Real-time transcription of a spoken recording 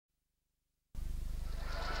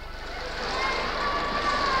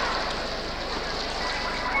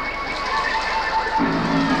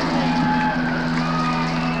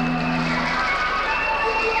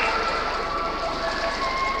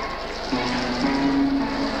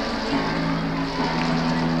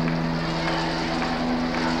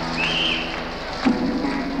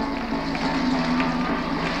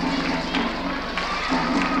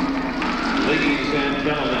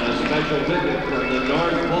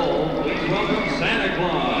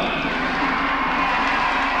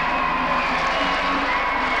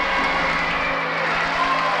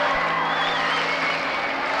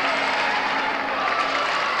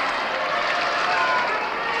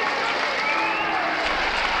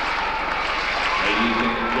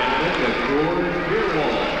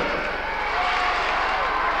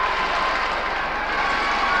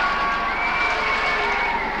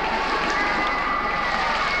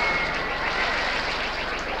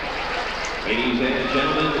Ladies and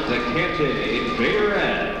gentlemen, the Canton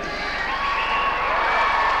Invaders.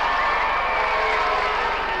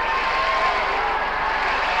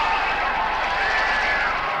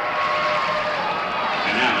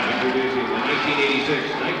 And now introducing the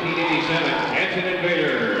 1986-1987 Canton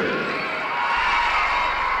Invaders.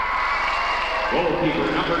 Goalkeeper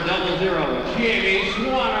number 00, Jamie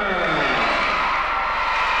Swanner.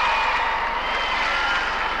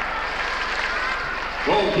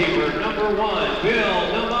 Goalkeeper number 1, Bill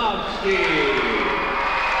Namovsky.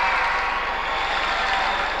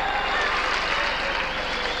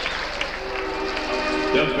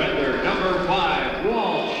 Defender number 5,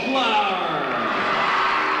 Walt Schlauer.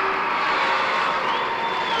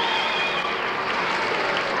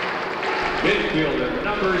 Midfielder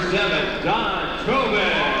number 7, Don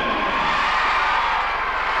Tobin.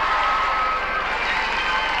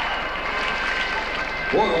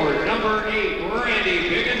 Forward number 8, Randy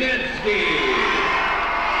Bigadinsky.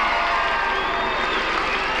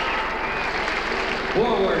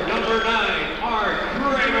 Forward number 9, Art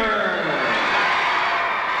Kramer.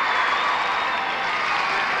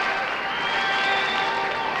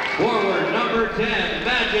 Forward number 10,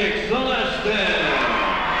 Magic Celestin.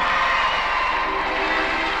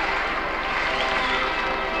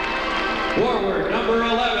 Forward number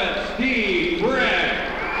 11, Steve Brick.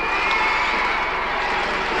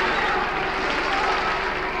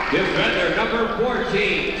 Defender number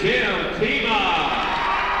 14, Tim Tima.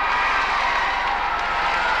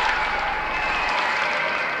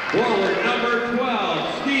 Forward number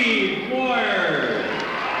 12, Steve Moyer.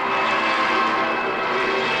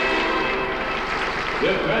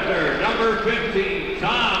 Defender number 15,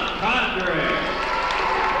 Tom Condrick.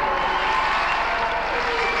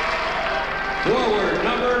 Forward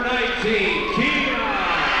number 19, Kia.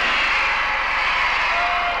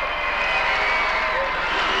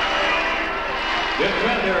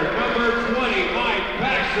 Defender number 20, Mike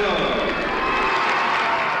Paxo.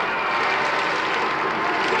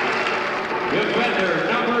 Defender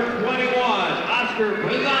number 21, Oscar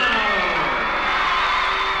Pisano.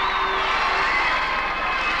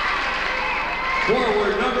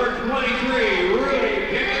 Forward number 23, Rudy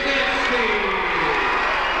Bigadinsky.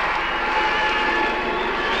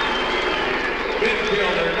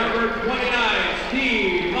 Midfielder number 29,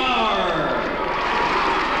 Steve Marr.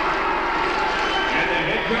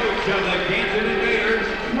 Coach of the Canton Invaders,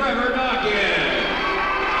 Trevor Dawkins.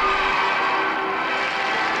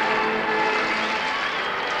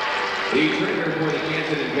 The trainer for the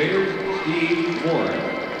Canton Invaders, Steve Moore.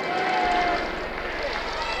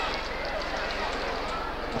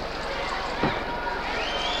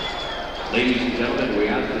 Ladies and gentlemen, we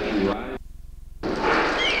ask that you rise.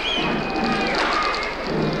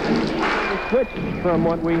 Switch from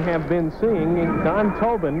what we have been seeing in Don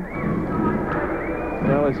Tobin.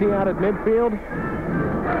 Now, is he out at midfield?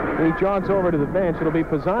 He jogs over to the bench. It'll be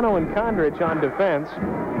Pisano and Condrich on defense.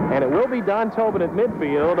 And it will be Don Tobin at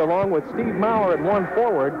midfield, along with Steve Maurer at one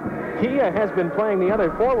forward. Kia has been playing the other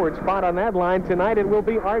forward spot on that line. Tonight it will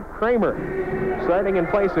be Art Kramer, starting in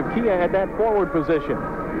place of Kia at that forward position.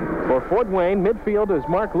 For Fort Wayne, midfield is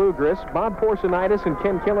Mark Lugris, Bob Porcinitis, and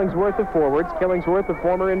Ken Killingsworth, the forwards. Killingsworth, the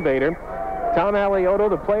former Invader. Tom Alioto,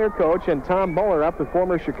 the player coach, and Tom Mullerup, the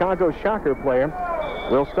former Chicago Shocker player,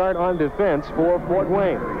 will start on defense for Fort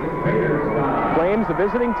Wayne. Flames, the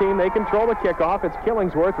visiting team, they control the kickoff. It's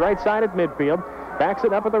Killingsworth, right side at midfield. Backs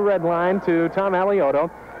it up at the red line to Tom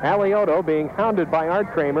Alioto. Alioto being hounded by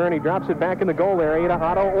Art Kramer, and he drops it back in the goal area to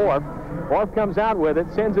Otto Orff. Orff comes out with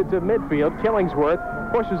it, sends it to midfield. Killingsworth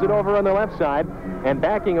pushes it over on the left side, and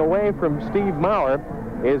backing away from Steve Maurer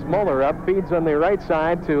is Mullerup. Feeds on the right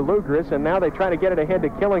side to Lugris, and now they try to get it ahead to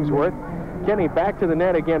Killingsworth. Kenny back to the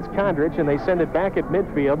net against Condrich, and they send it back at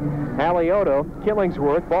midfield. Alioto,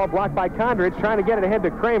 Killingsworth, ball blocked by Condrich, trying to get it ahead to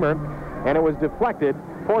Kramer, and it was deflected.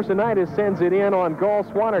 Porcinitis sends it in on goal.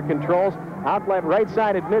 Swanner controls. Outlet right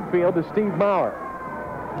side at midfield to Steve Maurer.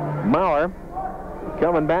 Maurer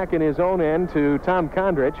coming back in his own end to Tom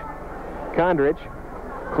Condrich. Condrich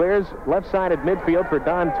clears left side at midfield for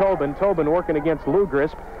Don Tobin. Tobin working against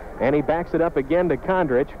Lugris, and he backs it up again to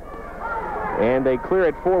Condrich. And they clear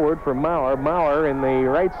it forward for Maurer. Maurer in the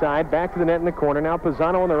right side, back to the net in the corner. Now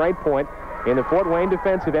Pisano on the right point in the Fort Wayne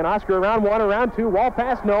defensive end. Oscar around one, around two, wall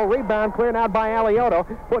pass, no. Rebound cleared out by Alioto.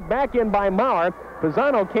 Put back in by Maurer.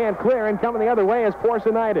 Pisano can't clear, and coming the other way is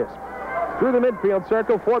Porcinitis. Through the midfield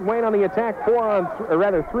circle, Fort Wayne on the attack, 3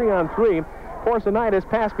 on 3. Porcinitis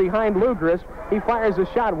passed behind Lugris. He fires a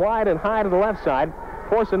shot wide and high to the left side.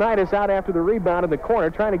 Porcinitis out after the rebound in the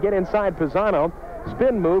corner, trying to get inside Pisano.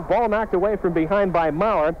 Spin move, ball knocked away from behind by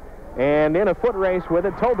Maurer. and in a foot race with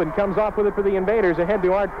it. Tobin comes off with it for the Invaders, ahead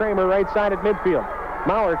to Art Kramer, right side at midfield.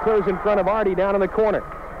 Maurer clears in front of Artie down in the corner.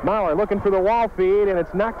 Maurer looking for the wall feed, and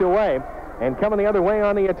it's knocked away. And coming the other way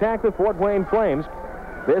on the attack, the Fort Wayne Flames.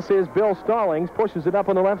 This is Bill Stallings, pushes it up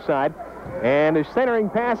on the left side. And his centering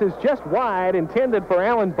pass is just wide, intended for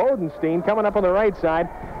Alan Bodenstein, coming up on the right side.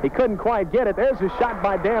 He couldn't quite get it. There's a shot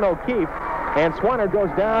by Dan O'Keefe. And Swanner goes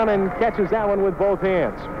down and catches that one with both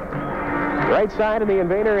hands. Right side of the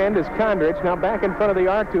Invader end is Kondrich. Now back in front of the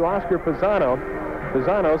arc to Oscar Pisano.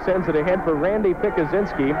 Pisano sends it ahead for Randy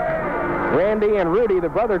Pikaczynski. Randy and Rudy, the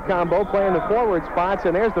brother combo, playing the forward spots.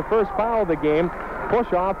 And there's the first foul of the game.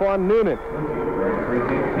 Push off on Noonan.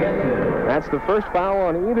 That's the first foul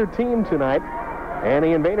on either team tonight. And the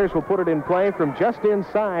Invaders will put it in play from just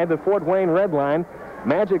inside the Fort Wayne red line.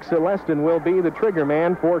 Magic Celestin will be the trigger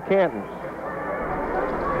man for Canton.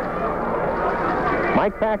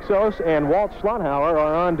 Mike Paxos and Walt Schlotthauer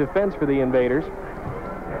are on defense for the Invaders.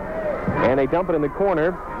 And they dump it in the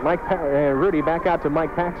corner. Rudy back out to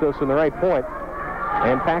Mike Paxos on the right point.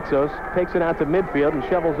 And Paxos takes it out to midfield and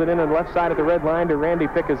shovels it in on the left side of the red line to Randy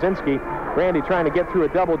Pikaczynski. Randy trying to get through a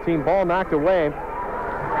double team. Ball knocked away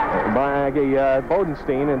by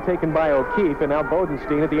Bodenstein and taken by O'Keefe. And now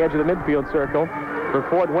Bodenstein at the edge of the midfield circle for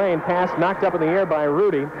Fort Wayne. Pass knocked up in the air by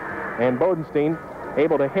Rudy. And Bodenstein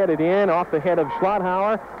able to head it in off the head of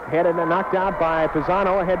Schlotthauer. Headed and knocked out by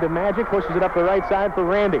Pisano. Ahead to Magic. Pushes it up the right side for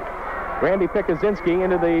Randy. Randy Pikaczynski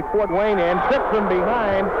into the Fort Wayne end. Tripped from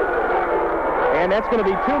behind. And that's going to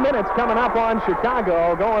be 2 minutes coming up on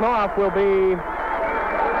Chicago. Going off will be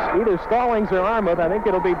either Stallings or Armuth. I think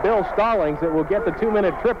it'll be Bill Stallings that will get the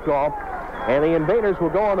 2-minute trip call. And the Invaders will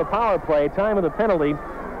go on the power play. Time of the penalty,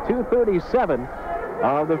 2:37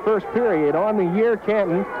 of the first period. On the year,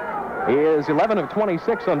 Canton is 11 of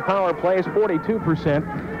 26 on power plays,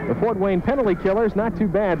 42%. The Fort Wayne penalty killers, not too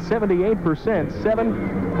bad, 78%,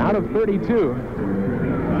 7 out of 32.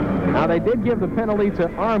 Now, they did give the penalty to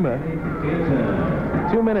Armuth.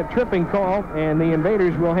 2-minute tripping call, and the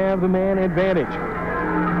Invaders will have the man advantage.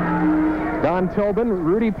 Don Tobin,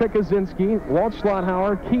 Rudy Pikaczynski, Walt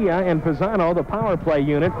Schlotthauer, Kia, and Pisano, the power play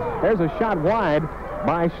unit. There's a shot wide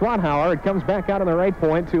by Schlotthauer. It comes back out on the right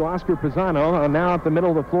point to Oscar Pisano. Now at the middle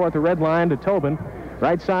of the floor at the red line to Tobin.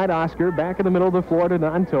 Right side, Oscar. Back in the middle of the floor to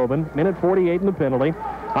Don Tobin. Minute 48 in the penalty.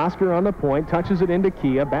 Oscar on the point. Touches it into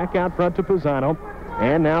Kia. Back out front to Pisano.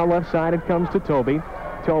 And now left side it comes to Toby.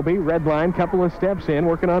 Toby, red line, couple of steps in,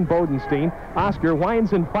 working on Bodenstein. Oscar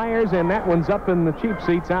winds and fires, and that one's up in the cheap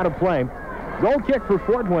seats, out of play. Goal kick for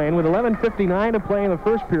Fort Wayne with 11:59 to play in the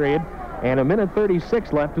first period and a minute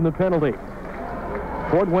 36 left in the penalty.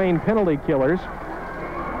 Fort Wayne penalty killers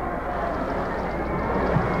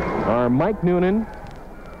are Mike Noonan,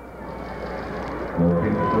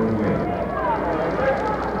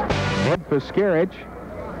 Ed Fiskarich,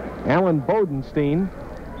 Alan Bodenstein,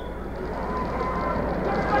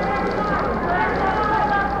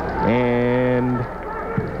 and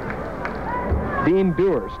Dean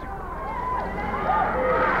Durst.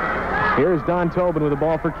 Here's Don Tobin with the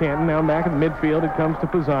ball for Canton. Now back in midfield, it comes to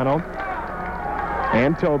Pisano.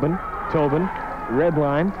 And Tobin. Tobin, red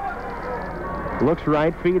line. Looks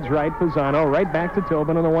right, feeds right, Pisano. Right back to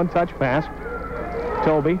Tobin on the one-touch pass.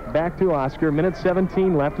 Toby, back to Oscar. Minute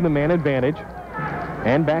 17 left in the man advantage.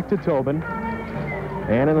 And back to Tobin.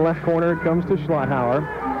 And in the left corner, it comes to Schlotthauer.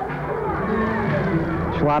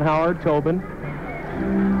 Schlotthauer, Tobin.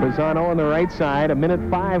 Pisano on the right side. A minute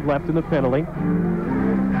 5 left in the penalty.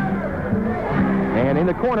 And in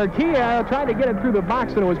the corner, Kia tried to get it through the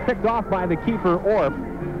box, and it was picked off by the keeper, Orff.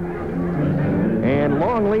 And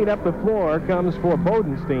long lead up the floor comes for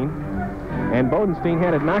Bodenstein. And Bodenstein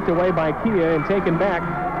had it knocked away by Kia and taken back.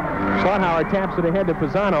 Schlotthauer taps it ahead to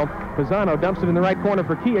Pisano. Pisano dumps it in the right corner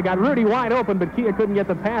for Kia. Got Rudy wide open, but Kia couldn't get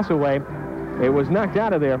the pass away. It was knocked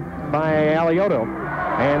out of there by Alioto.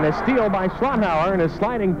 And a steal by Schlotthauer and a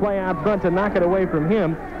sliding play out front to knock it away from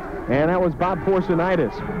him. And that was Bob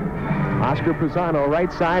Porcinitis. Oscar Pisano,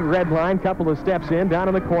 right side, red line, couple of steps in, down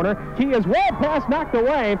in the corner. Kia's wall pass knocked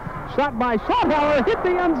away. Shot by Schlotthauer, hit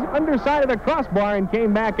the underside of the crossbar and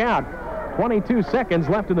came back out. 22 seconds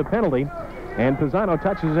left in the penalty. And Pisano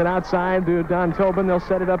touches it outside to Don Tobin. They'll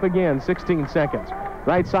set it up again, 16 seconds.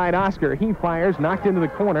 Right side, Oscar, he fires, knocked into the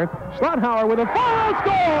corner. Schlotthauer with a foul,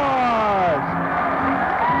 scores!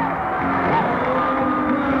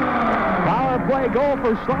 Play goal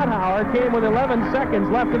for Schlotthauer came with 11 seconds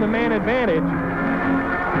left in the man advantage.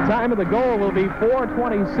 Time of the goal will be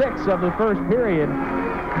 4:26 of the first period.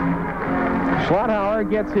 Schlotthauer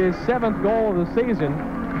gets his 7th goal of the season,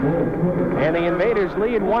 and the Invaders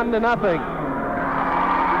lead 1-0.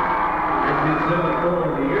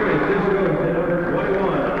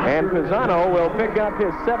 And Pisano will pick up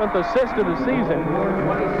his 7th assist of the season.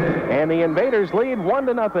 And the Invaders lead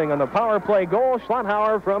 1-0 on the power play goal.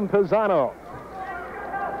 Schlotthauer from Pisano.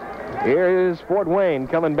 Here is Fort Wayne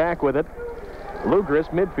coming back with it. Lugris,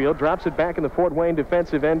 midfield, drops it back in the Fort Wayne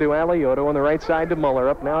defensive end to Alioto on the right side to Muller.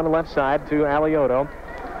 Up now on the left side to Alioto.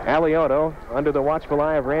 Alioto under the watchful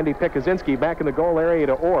eye of Randy Pikuzinski, back in the goal area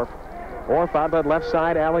to Orff. Orff outlet left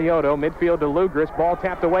side, Alioto. Midfield to Lugris. Ball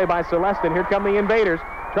tapped away by Celestin. Here come the Invaders,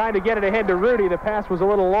 trying to get it ahead to Rudy. The pass was a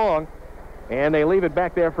little long, and they leave it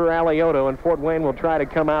back there for Alioto, and Fort Wayne will try to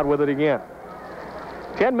come out with it again.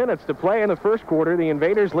 10 minutes to play in the first quarter. The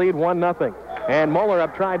Invaders lead 1-0. And Muller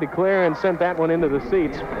tried to clear and sent that one into the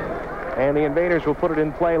seats. And the Invaders will put it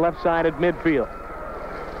in play left side at midfield.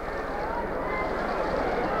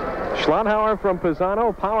 Schlotthauer from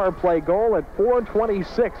Pisano, power play goal at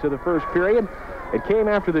 4:26 of the first period. It came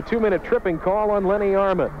after the 2-minute tripping call on Lenny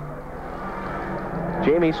Armand.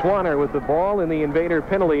 Jamie Swanner with the ball in the Invader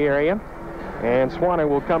penalty area. And Swanner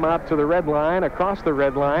will come out to the red line, across the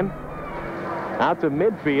red line, out to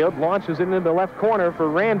midfield, launches it into the left corner for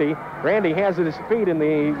Randy. Randy has it at his feet in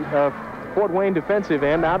the Fort Wayne defensive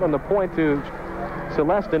end, out on the point to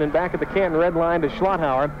Celestin, and back at the Canton red line to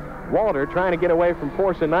Schlotthauer. Walter trying to get away from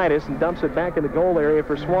Porcinitis and dumps it back in the goal area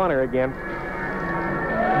for Swanner again.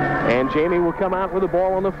 And Jamie will come out with the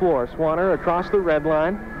ball on the floor. Swanner across the red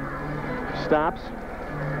line, stops.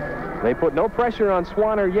 They put no pressure on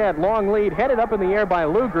Swanner yet. Long lead headed up in the air by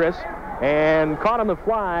Lugris, and caught on the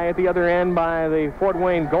fly at the other end by the Fort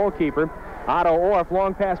Wayne goalkeeper. Otto Orff,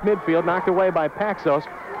 long past midfield, knocked away by Paxos.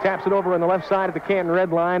 Taps it over on the left side of the Canton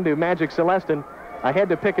red line to Magic Celestin. Ahead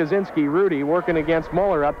to Pikuzinski. Rudy working against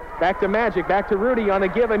Muller up. Back to Magic, back to Rudy on the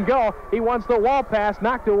give and go. He wants the wall pass,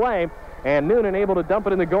 knocked away. And Noonan able to dump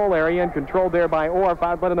it in the goal area and controlled there by Orff.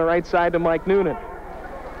 Outlet on the right side to Mike Noonan.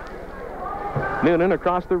 Noonan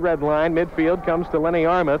across the red line. Midfield comes to Lenny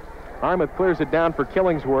Armand. Armand clears it down for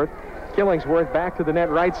Killingsworth. Killingsworth back to the net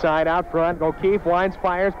right side, out front. O'Keefe winds,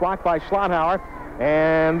 fires, blocked by Schlotthauer.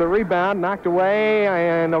 And the rebound knocked away,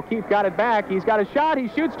 and O'Keefe got it back. He's got a shot. He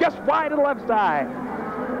shoots just wide to the left side.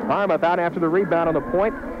 Armand out after the rebound on the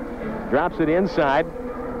point. Drops it inside.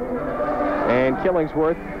 And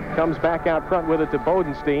Killingsworth comes back out front with it to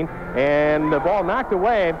Bodenstein. And the ball knocked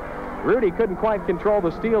away. Rudy couldn't quite control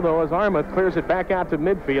the steal, though, as Armand clears it back out to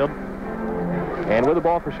midfield. And with the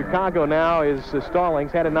ball for Chicago now is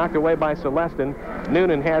Stallings. Had it knocked away by Celestin.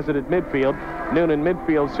 Noonan has it at midfield. Noonan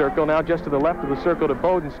midfield circle. Now just to the left of the circle to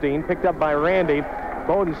Bodenstein. Picked up by Randy.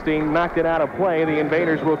 Bodenstein knocked it out of play. The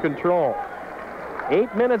Invaders will control.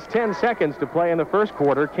 8 minutes, 10 seconds to play in the first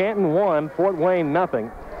quarter. Canton 1, Fort Wayne nothing.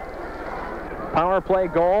 Power play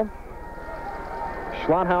goal.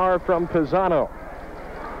 Schlotthauer from Pisano.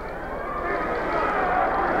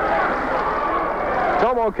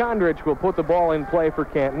 Tomo Kondrich will put the ball in play for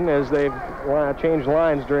Canton as they've changed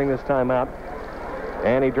lines during this timeout.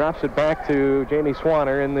 And he drops it back to Jamie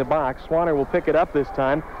Swanner in the box. Swanner will pick it up this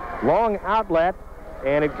time. Long outlet,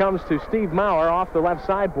 and it comes to Steve Maurer off the left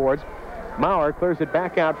sideboards. Maurer clears it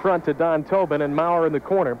back out front to Don Tobin, and Maurer in the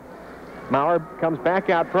corner. Maurer comes back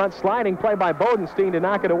out front, sliding play by Bodenstein to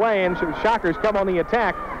knock it away, and Shockers come on the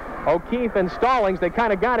attack. O'Keefe and Stallings, they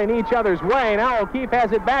kind of got in each other's way. Now O'Keefe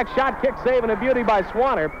has it back. Shot, kick, save, and a beauty by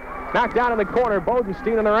Swanner. Knocked down in the corner.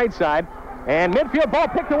 Bodenstein on the right side. And midfield ball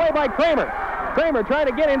picked away by Kramer. Kramer trying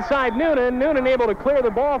to get inside Noonan. Noonan able to clear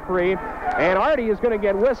the ball free. And Artie is going to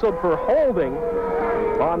get whistled for holding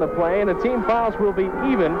on the play. And the team fouls will be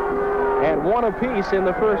even at 1 apiece in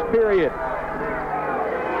the first period.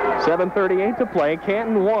 7:38 to play.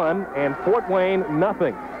 Canton 1 and Fort Wayne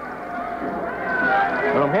nothing.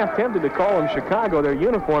 I'm half tempted to call them Chicago. Their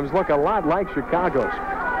uniforms look a lot like Chicago's.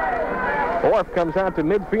 Orff comes out to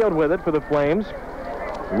midfield with it for the Flames.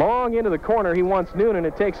 Long into the corner, he wants Noonan.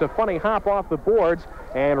 It takes a funny hop off the boards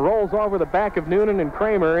and rolls over the back of Noonan and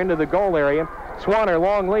Kramer into the goal area. Swanner,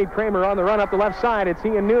 long lead. Kramer on the run up the left side. It's he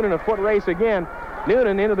and Noonan, a foot race again.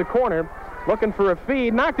 Noonan into the corner, looking for a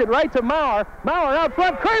feed. Knocked it right to Maurer. Maurer out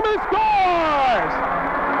front. Kramer scores!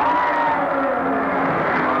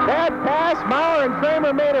 Bad pass. Maurer and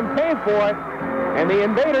Kramer made him pay for it. And the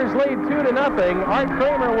Invaders lead 2-0. Art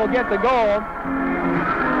Kramer will get the goal.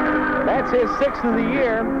 That's his 6th of the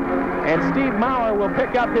year. And Steve Maurer will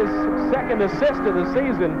pick up his 2nd assist of the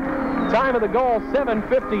season. Time of the goal,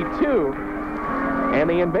 7:52. And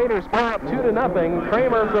the Invaders put up 2-0.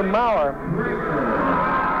 Kramer from Maurer.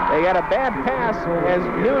 They got a bad pass as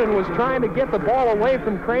Noonan was trying to get the ball away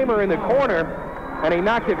from Kramer in the corner. And he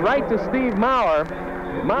knocked it right to Steve Maurer.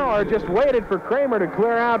 Maurer just waited for Kramer to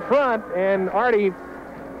clear out front, and Artie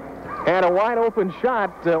had a wide open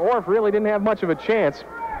shot. Orff really didn't have much of a chance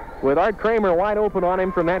with Art Kramer wide open on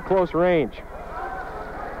him from that close range.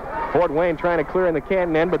 Fort Wayne trying to clear in the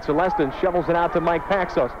Canton end, but Celestin shovels it out to Mike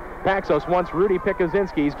Paxos. Paxos wants Rudy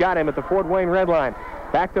Pikuzinski. He's got him at the Fort Wayne red line.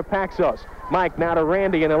 Back to Paxos. Mike now to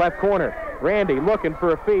Randy in the left corner. Randy looking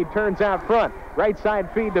for a feed, turns out front. Right side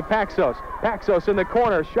feed to Paxos. Paxos in the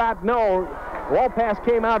corner, shot no. Wall pass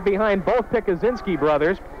came out behind both Pikuzinski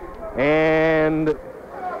brothers. And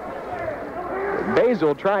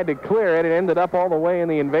Basil tried to clear it. It ended up all the way in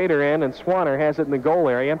the Invader end, and Swanner has it in the goal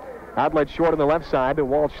area. Outlet short on the left side to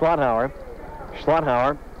Walt Schlotthauer.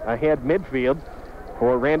 Schlotthauer ahead midfield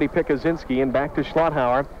for Randy Pikuzinski, and back to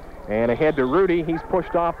Schlotthauer. And ahead to Rudy. He's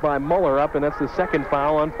pushed off by Muller up, and that's the second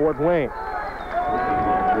foul on Fort Wayne.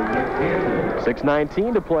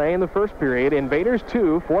 6:19 to play in the first period. Invaders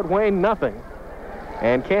 2, Fort Wayne nothing.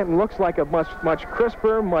 And Canton looks like a much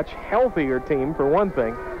crisper, much healthier team for one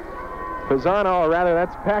thing. Pisano, or rather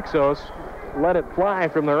that's Paxos, let it fly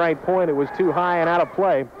from the right point. It was too high and out of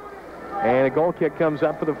play. And a goal kick comes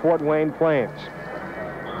up for the Fort Wayne Flames.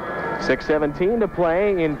 6:17 to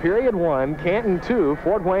play in period 1. Canton 2,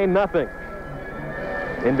 Fort Wayne nothing.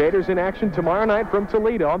 Invaders in action tomorrow night from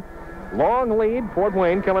Toledo. Long lead, Fort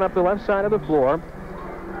Wayne coming up the left side of the floor.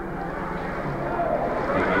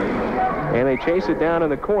 And they chase it down in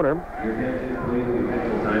the corner.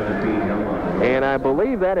 And I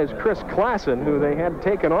believe that is Chris Klassen, who they had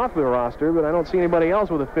taken off the roster, but I don't see anybody else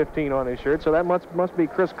with a 15 on his shirt, so that must be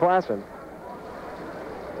Chris Klassen.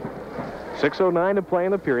 6:09 to play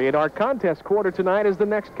in the period. Our contest quarter tonight is the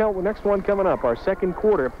next one coming up. Our second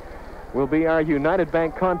quarter will be our United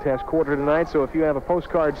Bank contest quarter tonight, so if you have a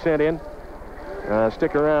postcard sent in,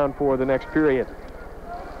 stick around for the next period.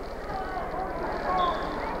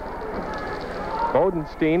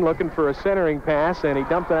 Bodenstein looking for a centering pass, and he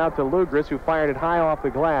dumped it out to Lugris, who fired it high off the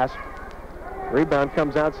glass. Rebound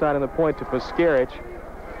comes outside on the point to Pascarich.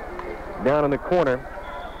 Down in the corner,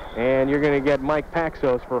 and you're going to get Mike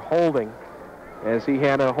Paxos for holding, as he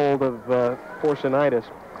had a hold of Porcinitis,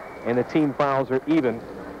 and the team fouls are even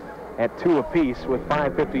at 2 apiece with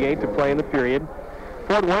 5:58 to play in the period.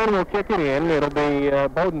 Fort Wayne will kick it in. It'll be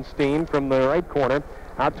Bodenstein from the right corner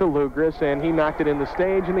out to Lugris, and he knocked it in the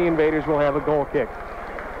stage, and the Invaders will have a goal kick.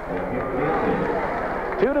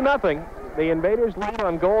 2-0. The Invaders lead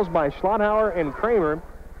on goals by Schlotthauer and Kramer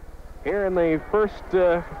here in the first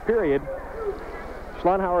period.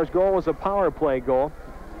 Schlotthauer's goal was a power play goal.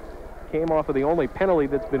 Came off of the only penalty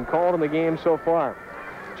that's been called in the game so far.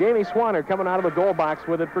 Jamie Swanner coming out of the goal box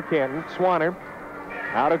with it for Canton. Swanner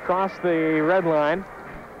out across the red line,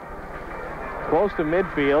 close to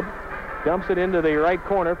midfield. Dumps it into the right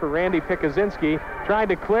corner for Randy Pikuzinski. Tried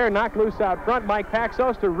to clear, knocked loose out front. Mike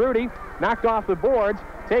Paxos to Rudy. Knocked off the boards.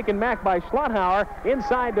 Taken back by Schlotthauer.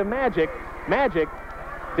 Inside to Magic. Magic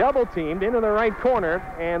double-teamed into the right corner,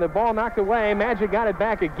 and the ball knocked away. Magic got it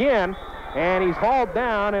back again, and he's hauled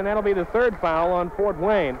down, and that'll be the third foul on Fort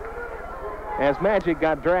Wayne, as Magic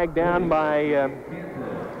got dragged down by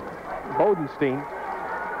Bodenstein.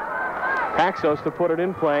 Paxos to put it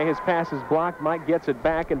in play. His pass is blocked. Mike gets it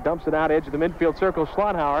back and dumps it out edge of the midfield circle.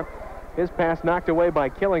 Schlotthauer. His pass knocked away by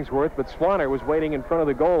Killingsworth, but Swanner was waiting in front of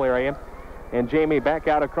the goal area. And Jamie back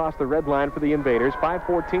out across the red line for the Invaders.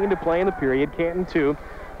 5:14 to play in the period. Canton 2,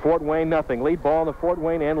 Fort Wayne nothing. Lead ball in the Fort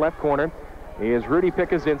Wayne end left corner is Rudy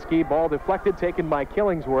Pikuzinski. Ball deflected, taken by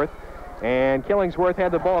Killingsworth. And Killingsworth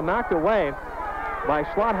had the ball knocked away by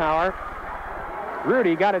Schlotthauer.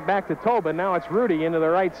 Rudy got it back to Tobin. Now it's Rudy into the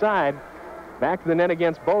right side. Back to the net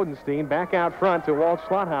against Bodenstein. Back out front to Walt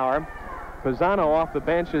Schlotthauer. Pisano off the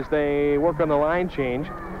bench as they work on the line change.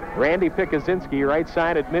 Randy Pikuzinski right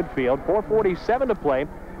side at midfield. 4:47 to play.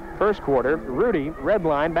 First quarter. Rudy, red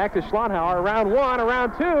line, back to Schlotthauer. Around 1,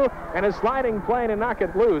 around 2, and a sliding play to knock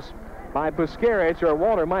it loose by Pascarich, or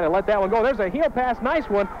Walter might have let that one go. There's a heel pass, nice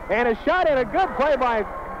one, and a shot in, a good play by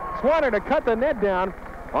Swanner to cut the net down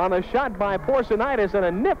on the shot by Porcinitis, and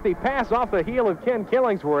a nifty pass off the heel of Ken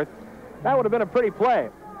Killingsworth. That would have been a pretty play.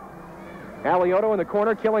 Alioto in the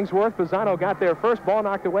corner, Killingsworth. Pisano got there first, ball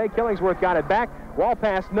knocked away. Killingsworth got it back. Wall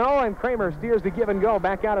pass, no, and Kramer steers the give and go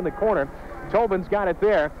back out in the corner. Tobin's got it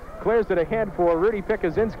there. Clears it ahead for Rudy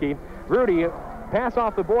Pikuzinski. Rudy, pass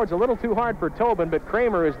off the boards a little too hard for Tobin, but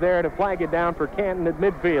Kramer is there to flag it down for Canton at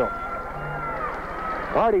midfield.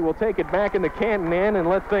 Hardy will take it back in the Canton end and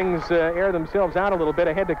let things air themselves out a little bit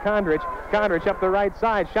ahead to Condrich. Condrich up the right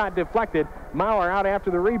side, shot deflected. Maurer out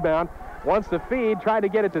after the rebound. Wants the feed, tried to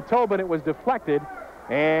get it to Tobin. It was deflected,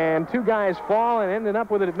 and two guys fall and ended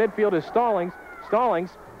up with it at midfield is Stallings.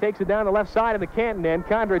 Stallings takes it down the left side of the Canton end.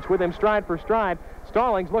 Kondrich with him stride for stride.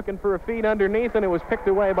 Stallings looking for a feed underneath, and it was picked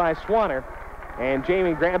away by Swanner. And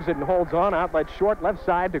Jamie grabs it and holds on. Outlet short, left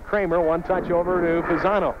side to Kramer. One touch over to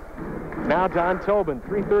Pisano. Now Don Tobin,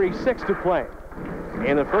 3:36 to play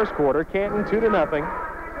in the first quarter. Canton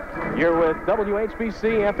 2-0. You're with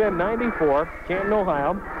WHBC FM 94, Canton,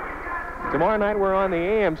 Ohio. Tomorrow night we're on the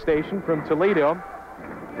AM station from Toledo.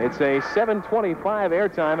 It's a 7:25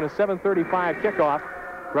 airtime and a 7:35 kickoff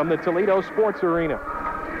from the Toledo Sports Arena.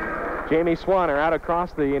 Jamie Swanner out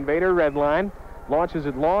across the Invader red line. Launches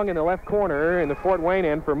it long in the left corner in the Fort Wayne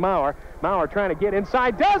end for Maurer. Maurer trying to get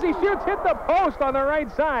inside. Does he? Shoots, hit the post on the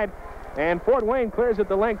right side. And Fort Wayne clears it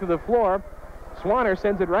the length of the floor. Swanner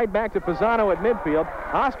sends it right back to Pisano at midfield.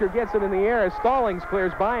 Oscar gets it in the air as Stallings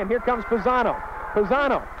clears by, and here comes Pisano.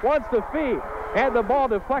 Pisano wants the feed. Had the ball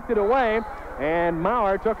deflected away, and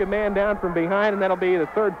Maurer took a man down from behind, and that'll be the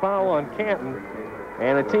third foul on Canton.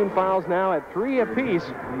 And the team fouls now at 3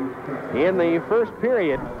 apiece in the first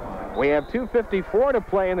period. We have 2:54 to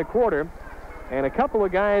play in the quarter, and a couple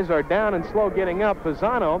of guys are down and slow getting up.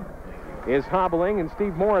 Pisano is hobbling, and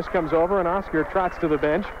Steve Morris comes over, and Oscar trots to the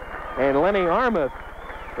bench. And Lenny Armuth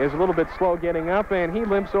is a little bit slow getting up, and he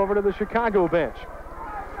limps over to the Chicago bench.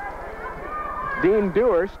 Dean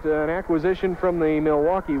Dewhurst, an acquisition from the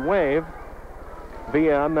Milwaukee Wave,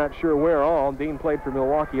 via I'm not sure where all. Dean played for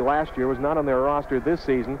Milwaukee last year, was not on their roster this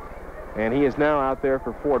season, and he is now out there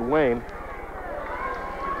for Fort Wayne.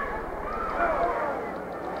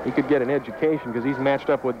 He could get an education because he's matched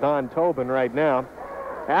up with Don Tobin right now.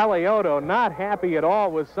 Alioto not happy at all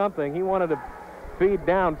with something. He wanted to feed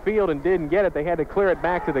downfield and didn't get it. They had to clear it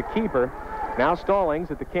back to the keeper. Now Stallings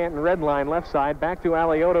at the Canton red line left side. Back to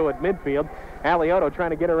Alioto at midfield. Alioto trying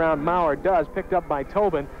to get around Maurer. Does. Picked up by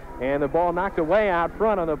Tobin. And the ball knocked away out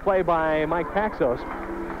front on the play by Mike Paxos.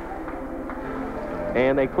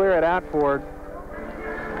 And they clear it out for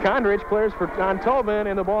Kondrich. Clears for Don Tobin,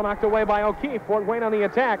 and the ball knocked away by O'Keefe. Fort Wayne on the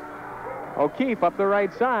attack. O'Keefe up the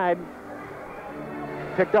right side.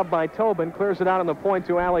 Picked up by Tobin. Clears it out on the point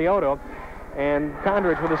to Alioto. And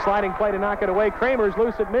Kondrich with a sliding play to knock it away. Kramer's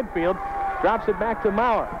loose at midfield. Drops it back to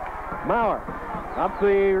Maurer. Maurer up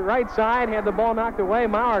the right side. Had the ball knocked away.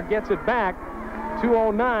 Maurer gets it back.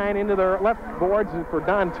 2:09 into the left boards for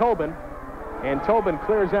Don Tobin. And Tobin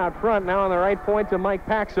clears out front. Now on the right point to Mike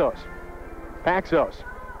Paxos. Paxos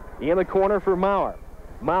in the corner for Maurer.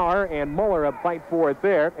 Maurer and Muller up fight for it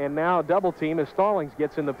there. And now double team as Stallings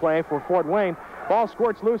gets into play for Fort Wayne. Ball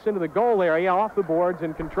squirts loose into the goal area, off the boards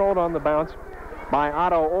and controlled on the bounce by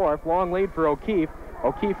Otto Orff. Long lead for O'Keefe.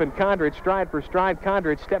 O'Keefe and Kondrich stride for stride.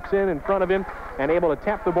 Kondrich steps in front of him and able to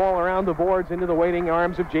tap the ball around the boards into the waiting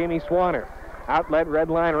arms of Jamie Swanner. Outlet red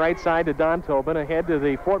line right side to Don Tobin. Ahead to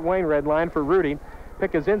the Fort Wayne red line for Rudy.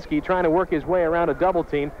 Pikuzinski trying to work his way around a double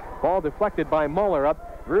team. Ball deflected by Muller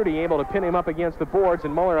up. Rudy able to pin him up against the boards,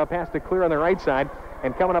 and Muller up has to clear on the right side.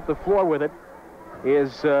 And coming up the floor with it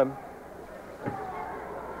is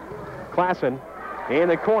Klassen in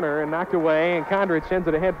the corner and knocked away, and Kondrich sends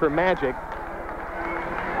it ahead for Magic.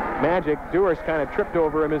 Magic, Dewhurst kind of tripped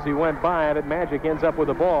over him as he went by, but Magic ends up with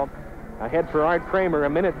the ball. Ahead for Art Kramer,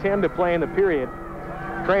 1:10 to play in the period.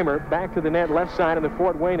 Kramer back to the net, left side of the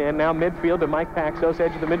Fort Wayne end. Now midfield to Mike Paxos,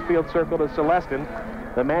 edge of the midfield circle to Celestin.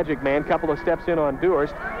 The Magic man, couple of steps in on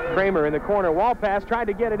Dewhurst. Kramer in the corner, wall pass, tried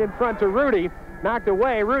to get it in front to Rudy. Knocked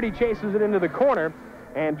away, Rudy chases it into the corner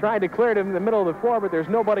and tried to clear it in the middle of the floor, but there's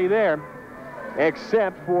nobody there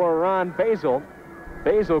except for Ron Basil.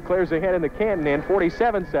 Basil clears ahead in the Canton end,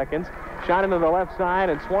 47 seconds. Shot into the left side,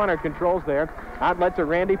 and Swanner controls there. Outlet to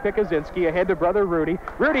Randy Pikuzinski, ahead to brother Rudy.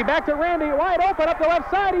 Rudy back to Randy, wide open up the left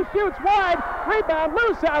side. He shoots wide, rebound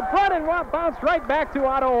loose out front, and bounced right back to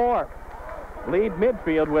Otto Orff. Lead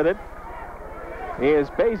midfield with it is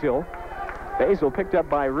Basil. Basil picked up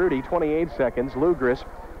by Rudy, 28 seconds. Lugris,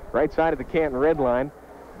 right side of the Canton red line,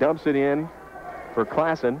 dumps it in for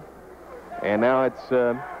Klassen. And now it's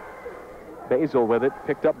Basil with it,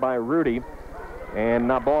 picked up by Rudy. And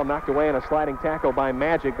the ball knocked away in a sliding tackle by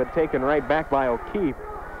Magic, but taken right back by O'Keefe.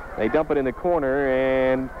 They dump it in the corner,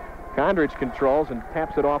 and Kondrich controls and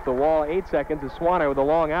taps it off the wall. 8 seconds to Swanner with a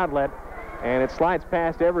long outlet, and it slides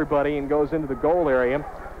past everybody and goes into the goal area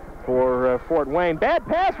for Fort Wayne. Bad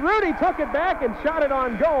pass, Rudy took it back and shot it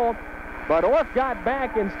on goal, but Orff got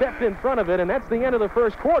back and stepped in front of it, and that's the end of the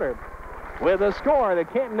first quarter. With a score, the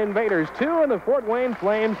Canton Invaders 2 and the Fort Wayne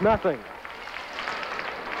Flames nothing.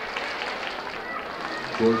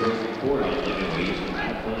 George Ford on the lead.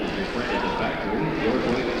 That fun is your friend in the factory. George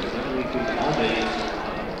Williams suddenly to all days.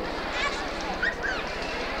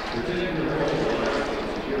 Continuing the roll.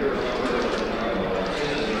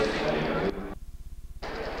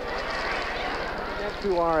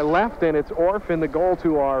 to our left, and it's Orff in the goal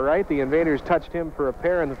to our right. The Invaders touched him for a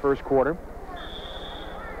pair in the first quarter.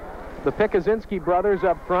 The Pikuzinski brothers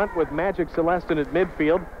up front with Magic Celestin at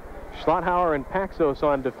midfield. Schlotthauer and Paxos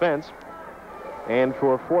on defense. And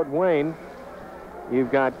for Fort Wayne,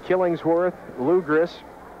 you've got Killingsworth, Lugris,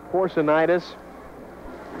 Porcinitis,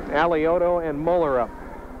 Alioto, and Muller up.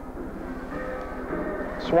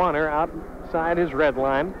 Swanner outside his red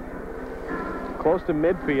line, close to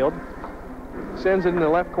midfield. Sends it in the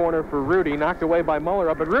left corner for Rudy, knocked away by Muller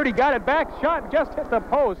up, but Rudy got it back, shot just hit the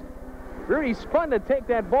post. Rudy spun to take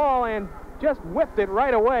that ball and just whipped it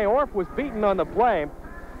right away. Orff was beaten on the play,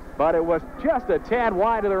 but it was just a tad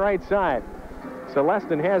wide to the right side.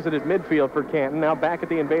 Celestin has it at midfield for Canton. Now back at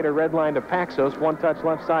the Invader red line to Paxos. One touch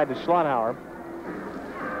left side to Schlotthauer.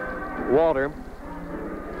 Walter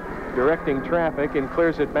directing traffic and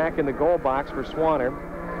clears it back in the goal box for Swanner.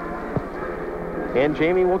 And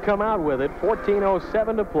Jamie will come out with it.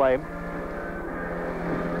 14:07 to play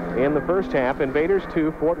in the first half. Invaders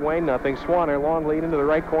 2, Fort Wayne nothing. Swanner long lead into the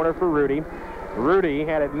right corner for Rudy. Rudy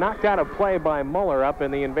had it knocked out of play by Muller up,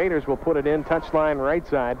 and the Invaders will put it in touchline right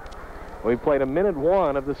side. We played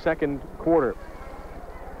 1:01 of the second quarter.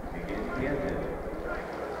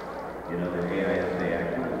 In other AISA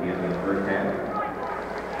action at the end of the first half,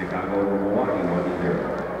 Chicago over Milwaukee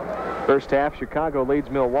 1-0. First half, Chicago leads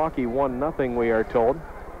Milwaukee 1-0, we are told.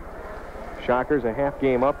 Shockers a half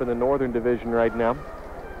game up in the Northern Division right now.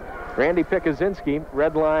 Randy Pikuzinski,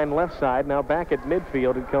 red line left side, now back at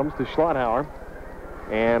midfield. It comes to Schlotthauer.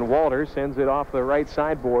 And Walter sends it off the right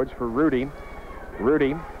sideboards for Rudy.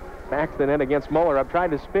 Rudy back to the net against Muller up,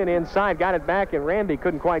 tried to spin inside, got it back, and Randy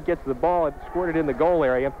couldn't quite get to the ball. It squirted in the goal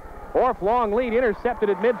area. Orff long lead, intercepted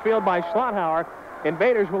at midfield by Schlotthauer.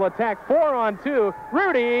 Invaders will attack 4-on-2.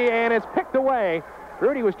 Rudy, and it's picked away.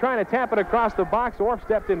 Rudy was trying to tap it across the box. Orff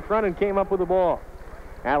stepped in front and came up with the ball.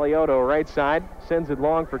 Alioto, right side, sends it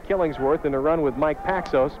long for Killingsworth in a run with Mike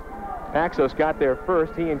Paxos. Paxos got there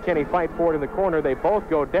first. He and Kenny fight for it in the corner. They both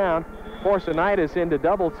go down. Porcinitis into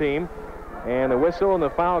double team. And the whistle and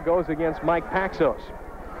the foul goes against Mike Paxos.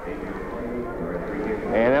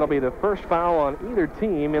 And that'll be the first foul on either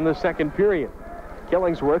team in the second period.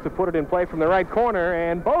 Killingsworth to put it in play from the right corner,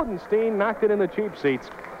 and Bodenstein knocked it in the cheap seats.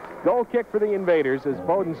 Goal kick for the Invaders as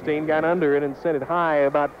Bodenstein got under it and sent it high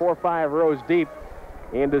about 4 or 5 rows deep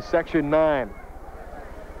into section 9.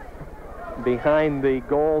 Behind the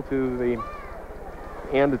goal to the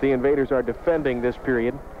end that the Invaders are defending this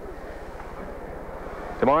period.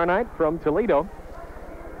 Tomorrow night from Toledo,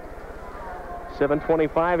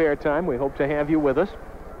 7:25 airtime. We hope to have you with us.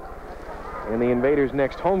 And the Invaders'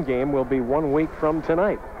 next home game will be 1 week from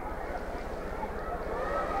tonight.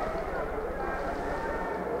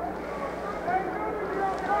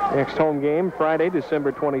 Next home game, Friday,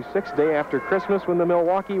 December 26th, day after Christmas, when the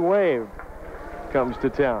Milwaukee Wave comes to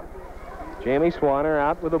town. Jamie Swanner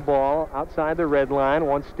out with the ball outside the red line.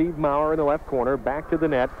 Wants Steve Maurer in the left corner, back to the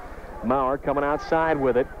net. Maurer coming outside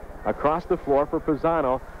with it. Across the floor for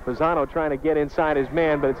Pisano. Pisano trying to get inside his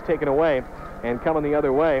man, but it's taken away. And coming the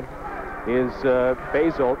other way is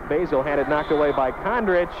Basil. Basil had it knocked away by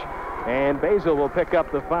Kondrich, and Basil will pick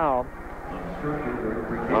up the foul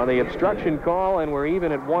on the obstruction call, and we're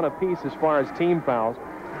even at 1 apiece as far as team fouls.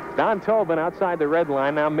 Don Tobin outside the red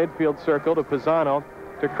line, now midfield circle to Pisano.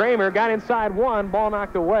 To Kramer, got inside one, ball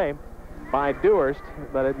knocked away by Durst,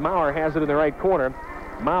 but Maurer has it in the right corner.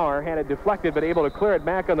 Maurer had it deflected, but able to clear it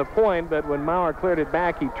back on the point, but when Maurer cleared it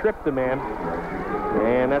back, he tripped the man.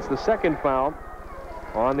 And that's the second foul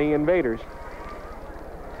on the Invaders.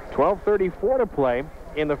 12:34 to play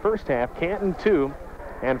in the first half. Canton 2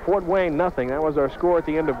 and Fort Wayne nothing. That was our score at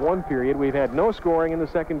the end of one period. We've had no scoring in the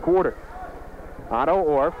second quarter. Otto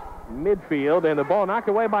Orff, midfield, and the ball knocked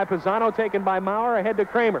away by Pisano, taken by Maurer, ahead to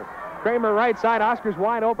Kramer. Kramer right side. Oscar's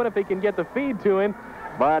wide open if he can get the feed to him,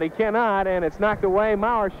 but he cannot, and it's knocked away.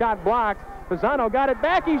 Maurer shot blocked. Pisano got it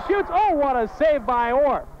back. He shoots. Oh, what a save by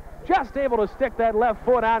Orff. Just able to stick that left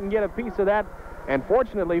foot out and get a piece of that. And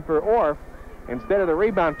fortunately for Orff, instead of the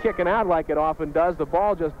rebound kicking out like it often does, the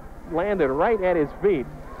ball just landed right at his feet.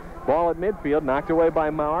 Ball at midfield, knocked away by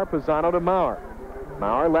Maurer. Pisano to Maurer.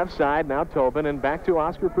 Maurer left side, now Tobin, and back to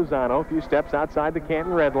Oscar Pisano. A few steps outside the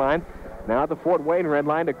Canton red line. Now at the Fort Wayne red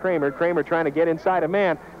line to Kramer. Kramer trying to get inside a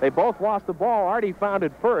man. They both lost the ball. Artie found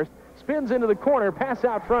it first. Spins into the corner. Pass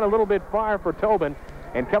out front a little bit far for Tobin.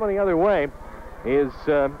 And coming the other way is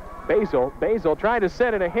Basil. Basil tried to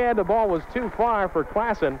set it ahead. The ball was too far for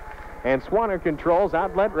Klassen. And Swanner controls.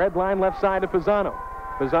 Outlet red line left side to Pisano.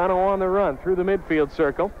 Pisano on the run through the midfield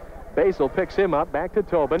circle. Basil picks him up. Back to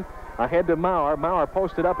Tobin. Ahead to Maurer. Maurer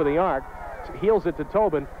posted up in the arc. heels it to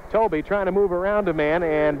Tobin. Toby trying to move around a man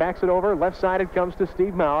and backs it over. Left side it comes to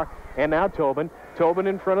Steve Maurer. And now Tobin. Tobin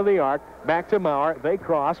in front of the arc. Back to Maurer. They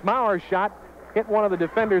cross. Maurer's shot hit one of the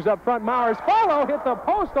defenders up front. Maurer's follow hit the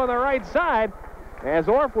post on the right side. As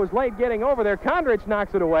Orff was late getting over there, Kondrich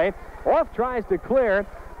knocks it away. Orff tries to clear.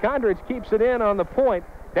 Kondrich keeps it in on the point.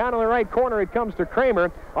 Down in the right corner it comes to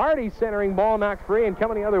Kramer. Artie centering, ball knocked free and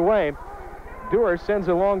coming the other way. Dewar sends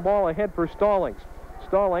a long ball ahead for Stallings.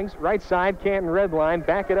 Stallings, right side, Canton red line,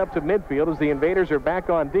 back it up to midfield as the Invaders are back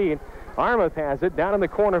on D. Armuth has it down in the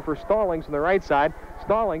corner for Stallings on the right side.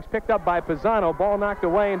 Stallings picked up by Pisano, ball knocked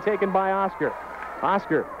away and taken by Oscar.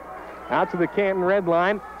 Oscar out to the Canton red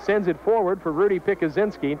line, sends it forward for Rudy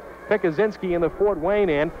Pikuzinski. Pikuzinski in the Fort Wayne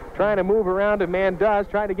end, trying to move around, a man does,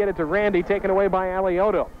 trying to get it to Randy, taken away by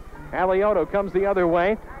Alioto. Alioto comes the other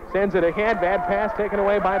way, sends it ahead, bad pass taken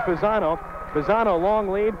away by Pisano. Pisano, long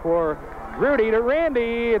lead for Rudy to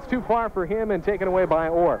Randy. It's too far for him and taken away by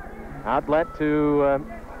Orff. Outlet to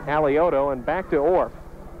Alioto and back to Orff.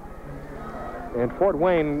 And Fort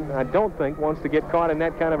Wayne, I don't think, wants to get caught in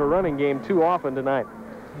that kind of a running game too often tonight.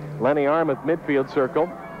 Lenny Armuth, midfield circle.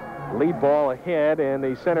 Lead ball ahead, and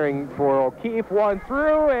the centering for O'Keefe. One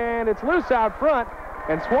through, and it's loose out front.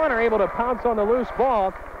 And Swanner able to pounce on the loose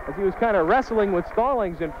ball as he was kind of wrestling with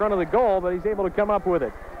Stallings in front of the goal, but he's able to come up with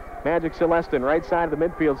it. Magic Celestin, right side of the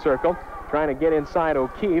midfield circle, trying to get inside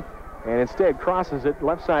O'Keefe, and instead crosses it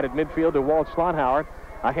left side at midfield to Walt Schlotthauer.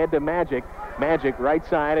 Ahead to Magic. Magic right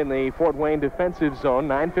side in the Fort Wayne defensive zone.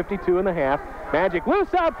 9:52 in the half. Magic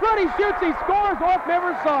loose out front. He shoots. He scores. Orff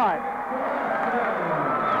never saw it.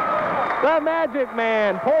 The Magic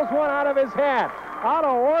Man pulls one out of his hat. Otto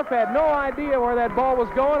Orff had no idea where that ball was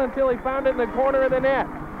going until he found it in the corner of the net.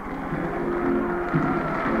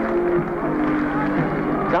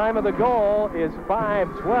 Time of the goal is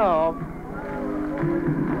 5:12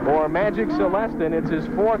 for Magic Celestin. It's his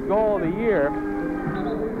 4th goal of the year.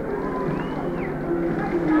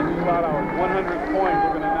 100th point, we're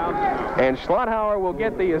going to announce it now. And Schlotthauer will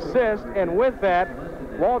get the assist, and with that,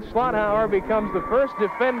 Walt Schlotthauer becomes the first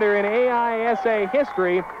defender in AISA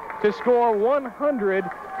history to score 100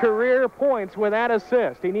 career points with that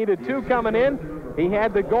assist. He needed 2 coming in. He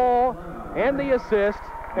had the goal and the assist,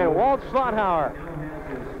 and Walt Schlotthauer,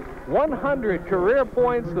 100 career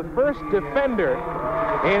points, the first defender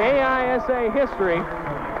in AISA history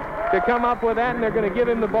to come up with that, and they're going to give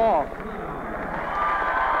him the ball.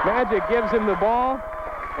 Magic gives him the ball,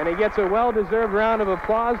 and he gets a well-deserved round of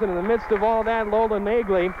applause. And in the midst of all that, Lola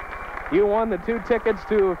Nagley, you won the 2 tickets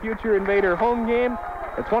to a future Invader home game,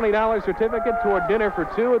 a $20 certificate toward dinner for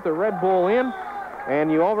 2 at the Red Bull Inn,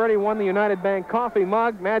 and you already won the United Bank coffee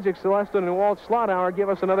mug. Magic Celestin and Walt Schlotthauer give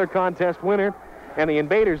us another contest winner, and the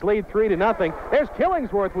Invaders lead 3-0. There's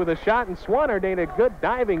Killingsworth with a shot, and Swanner made a good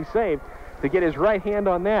diving save to get his right hand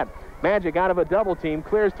on that. Magic out of a double team,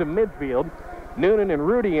 clears to midfield. Noonan and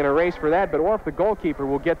Rudy in a race for that, but Orff, the goalkeeper,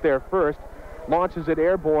 will get there first. Launches it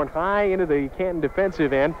airborne high into the Canton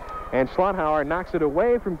defensive end, and Schlotthauer knocks it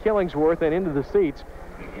away from Killingsworth and into the seats.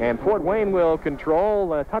 And Fort Wayne will control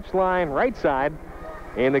the touchline right side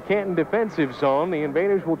in the Canton defensive zone. The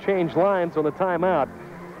Invaders will change lines on the timeout.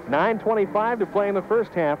 9:25 to play in the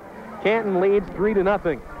first half. Canton leads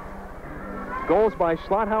 3-0. Goals by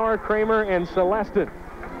Schlotthauer, Kramer, and Celestin.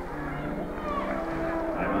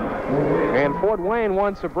 And Fort Wayne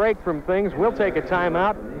wants a break from things. We'll take a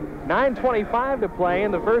timeout. 9:25 to play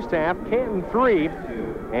in the first half. Canton 3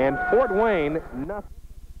 and Fort Wayne nothing.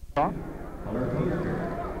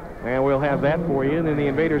 And we'll have that for you. And then the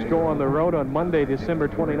Invaders go on the road on Monday, December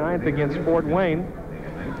 29th against Fort Wayne.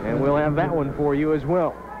 And we'll have that one for you as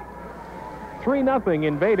well. 3-0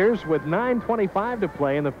 Invaders with 9:25 to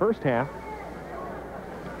play in the first half.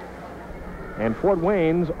 And Fort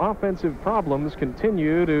Wayne's offensive problems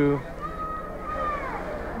continue to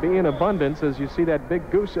be in abundance as you see that big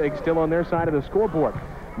goose egg still on their side of the scoreboard.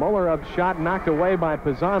 Muller up shot knocked away by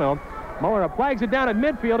Pisano. Muller up flags it down at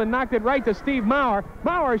midfield and knocked it right to Steve Maurer.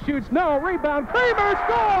 Maurer shoots, no, rebound, Kramer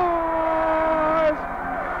scores!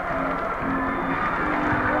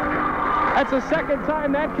 That's the second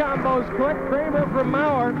time that combo's clicked. Kramer from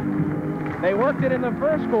Maurer. They worked it in the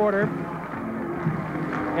first quarter,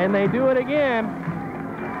 and they do it again.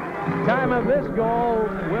 Time of this goal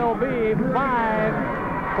will be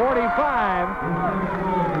 5:45.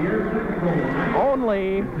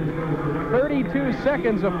 Only 32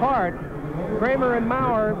 seconds apart. Kramer and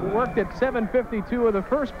Maurer worked at 7:52 of the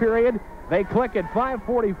first period. They click at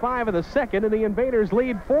 5:45 of the second, and the Invaders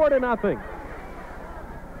lead 4-0.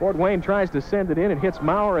 Fort Wayne tries to send it in. It hits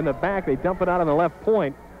Maurer in the back. They dump it out on the left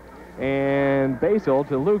point. And And Basil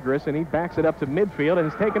to Lugris, and he backs it up to midfield, and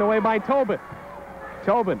is taken away by Tobin.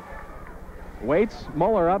 Tobin waits,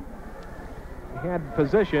 Muller up. He had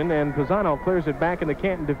position, and Pisano clears it back in the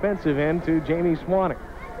Canton defensive end to Jamie Swanner.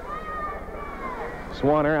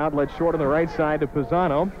 Swanner outlet short on the right side to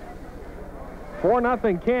Pisano.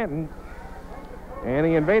 4-0 Canton. And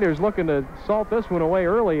the Invaders looking to salt this one away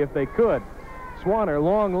early if they could. Swanner,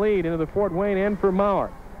 long lead into the Fort Wayne end for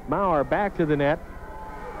Maurer. Maurer back to the net.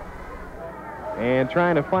 And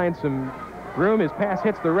trying to find some room. His pass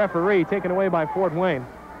hits the referee, taken away by Fort Wayne.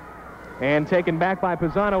 And taken back by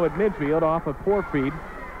Pisano at midfield off a poor feed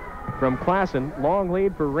from Klassen. Long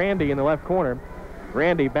lead for Randy in the left corner.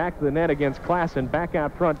 Randy back to the net against Klassen. Back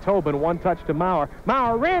out front, Tobin. One touch to Maurer.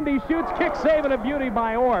 Maurer, Randy shoots, kick save, and a beauty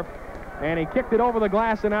by Orff. And he kicked it over the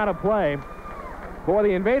glass and out of play. Boy,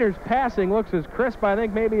 the Invaders' passing looks as crisp, I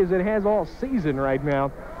think, maybe as it has all season right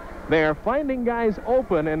now. They are finding guys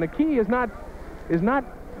open, and the key is not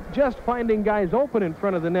just finding guys open in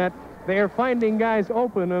front of the net. They are finding guys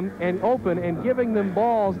open and giving them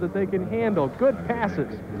balls that they can handle. Good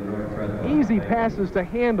passes, easy passes to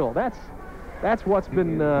handle. That's what's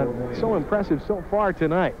been so impressive so far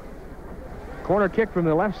tonight. Corner kick from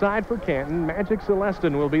the left side for Canton. Magic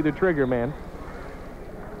Celestin will be the trigger man.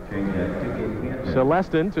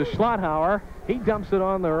 Celestin to Schlotthauer. He dumps it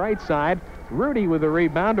on the right side. Rudy with the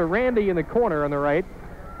rebound to Randy in the corner on the right.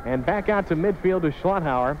 And back out to midfield to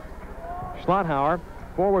Schlotthauer. Schlotthauer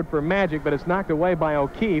forward for Magic, but it's knocked away by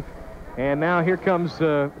O'Keefe. And now here comes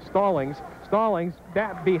Stallings. Stallings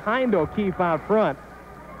back behind O'Keefe out front.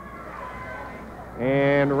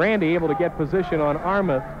 And Randy able to get position on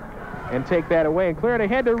Arma and take that away and clear it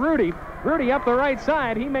ahead to Rudy. Rudy up the right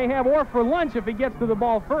side. He may have Orff for lunch if he gets to the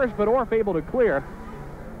ball first, but Orff able to clear.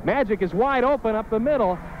 Magic is wide open up the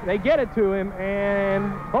middle. They get it to him,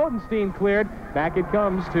 and Bodenstein cleared. Back it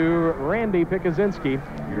comes to Randy Pikuzinski.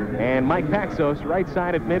 And Mike Paxos right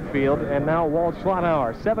side at midfield, and now Walt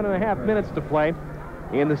Schlotthauer. 7.5 minutes to play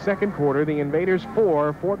in the second quarter. The Invaders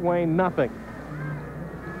 4, Fort Wayne nothing.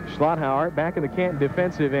 Schlotthauer back in the Canton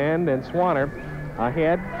defensive end, and Swanner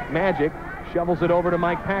ahead. Magic shovels it over to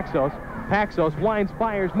Mike Paxos. Paxos winds,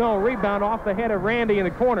 fires, no. Rebound off the head of Randy in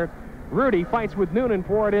the corner. Rudy fights with Noonan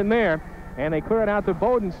for it in there, and they clear it out to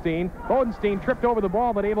Bodenstein. Bodenstein tripped over the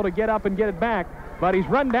ball, but able to get up and get it back. But he's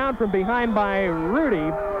run down from behind by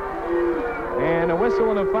Rudy, and a whistle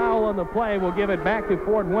and a foul on the play will give it back to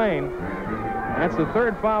Fort Wayne. That's the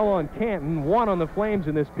third foul on Canton, one on the Flames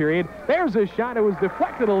in this period. There's a shot. It was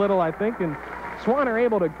deflected a little, I think, and Swanner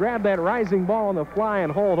able to grab that rising ball on the fly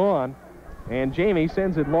and hold on. And Jamie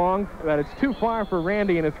sends it long, but it's too far for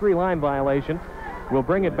Randy in a 3-line violation. We'll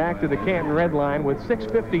bring it back to the Canton red line with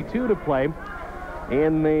 6:52 to play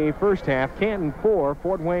in the first half. Canton 4,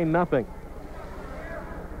 Fort Wayne nothing.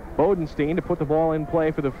 Bodenstein to put the ball in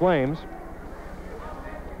play for the Flames.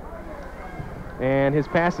 And his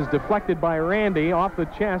pass is deflected by Randy off the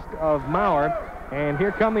chest of Maurer. And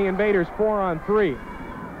here come the Invaders 4-on-3.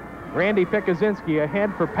 Randy Pikuzinski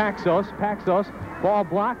ahead for Paxos. Paxos, ball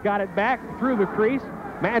blocked, got it back through the crease.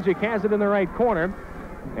 Magic has it in the right corner.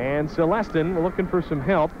 And Celestin looking for some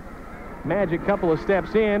help. Magic couple of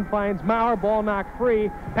steps in, finds Maurer, ball knocked free.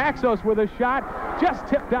 Paxos with a shot, just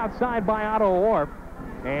tipped outside by Otto Orff.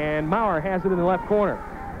 And Maurer has it in the left corner.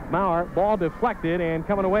 Maurer, ball deflected, and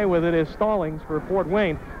coming away with it is Stallings for Fort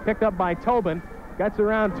Wayne. Picked up by Tobin, gets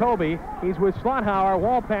around Toby. He's with Schlotthauer,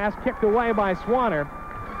 wall pass, kicked away by Swanner.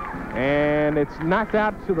 And it's knocked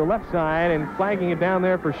out to the left side, and flagging it down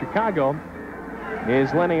there for Chicago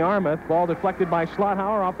is Lenny Armuth. Ball deflected by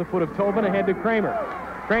Schlotthauer off the foot of Tobin, ahead to Kramer.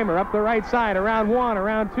 Kramer up the right side, around one,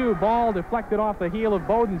 around two. Ball deflected off the heel of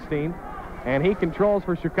Bodenstein, and he controls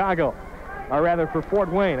for Chicago. Or rather, for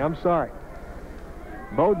Fort Wayne, I'm sorry.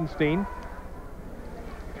 Bodenstein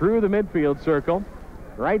through the midfield circle.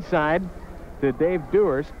 Right side to Dave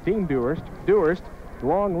Dewhurst, Team Dewhurst. Dewhurst,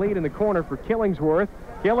 long lead in the corner for Killingsworth.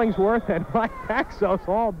 Killingsworth and Mike Paxos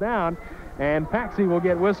all down, and Paxi will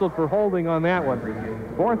get whistled for holding on that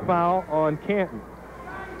one. Fourth foul on Canton.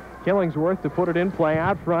 Killingsworth to put it in play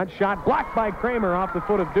out front. Shot blocked by Kramer off the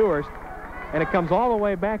foot of Dewhurst, and it comes all the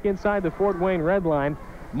way back inside the Fort Wayne red line.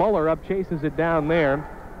 Muller up chases it down there.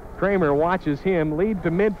 Kramer watches him lead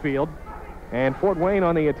to midfield, and Fort Wayne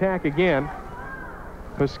on the attack again.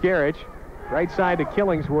 Pascarich, right side to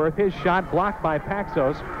Killingsworth. His shot blocked by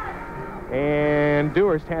Paxos, and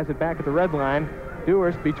Dewhurst has it back at the red line.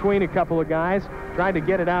 Dewhurst between a couple of guys, tried to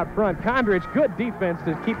get it out front. Condrich, good defense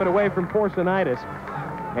to keep it away from Porcinitis.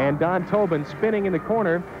 And Don Tobin spinning in the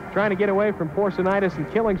corner, trying to get away from Porcinitis and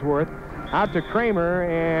Killingsworth. Out to Kramer,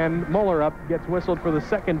 and Muller up gets whistled for the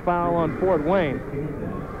second foul on Fort Wayne.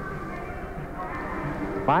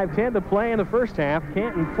 5:10 to play in the first half.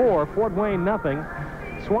 Canton 4, Fort Wayne nothing.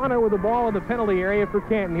 Swanner with the ball in the penalty area for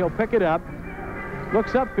Canton. He'll pick it up.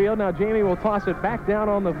 Looks upfield. Now Jamie will toss it back down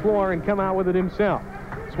on the floor and come out with it himself.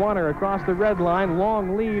 Swanner across the red line.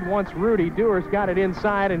 Long lead once Rudy. Dewars got it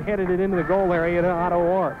inside and headed it into the goal area to Otto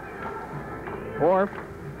Orff. Orff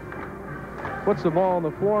puts the ball on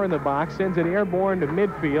the floor in the box, sends it airborne to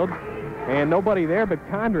midfield, and nobody there but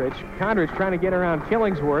Condrich. Condrich trying to get around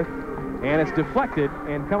Killingsworth, and it's deflected,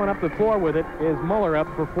 and coming up the floor with it is Muller up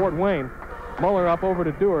for Fort Wayne. Muller up over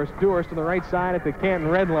to Dewars. Dewars to the right side at the Canton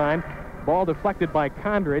red line. Ball deflected by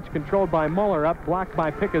Condrich, controlled by Muller up, blocked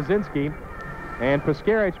by Pikuzinski. And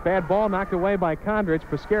Pascarich, bad ball, knocked away by Condrich.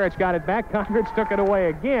 Pascarich got it back. Condrich took it away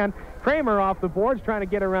again. Kramer off the boards, trying to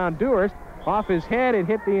get around Dewars. Off his head, it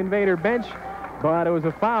hit the Invader bench, but it was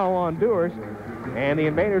a foul on Dewars. And the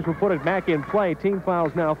Invaders will put it back in play. Team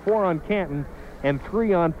fouls now 4 on Canton and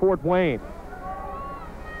 3 on Fort Wayne.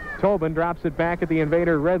 Tobin drops it back at the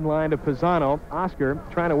Invader red line to Pisano. Oscar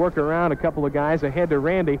trying to work around a couple of guys ahead to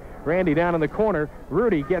Randy. Randy down in the corner.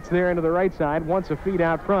 Rudy gets there into the right side. Wants a feed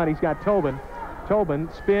out front. He's got Tobin. Tobin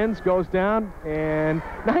spins, goes down, and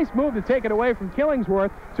nice move to take it away from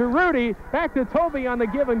Killingsworth to Rudy. Back to Toby on the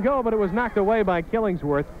give and go, but it was knocked away by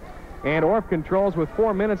Killingsworth. And Orff controls with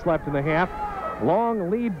 4 minutes left in the half. Long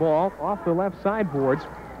lead ball off the left sideboards.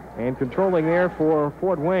 And controlling there for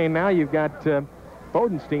Fort Wayne. Now you've got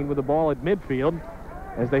Bodenstein with the ball at midfield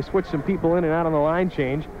as they switch some people in and out on the line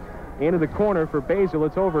change. Into the corner for Basil.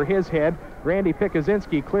 It's over his head. Randy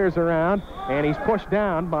Pikuzinski clears around, and he's pushed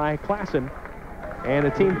down by Klassen. And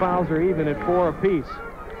the team fouls are even at 4 apiece.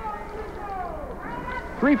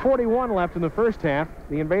 3:41 left in the first half.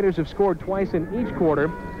 The Invaders have scored twice in each quarter.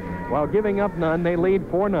 While giving up none, they lead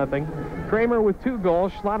 4-0. Kramer with 2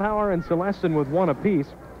 goals. Schlotthauer and Celestin with 1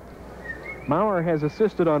 apiece. Maurer has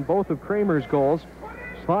assisted on both of Kramer's goals.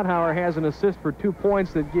 Schlotthauer has an assist for 2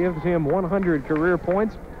 points that gives him 100 career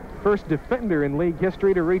points. First defender in league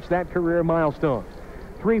history to reach that career milestone.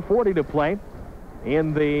 3:40 to play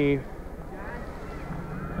in the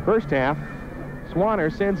first half.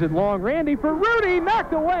 Swanner sends it long. Randy for Rudy,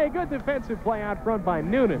 knocked away. Good defensive play out front by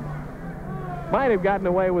Noonan. Might have gotten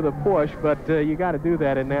away with a push, but you got to do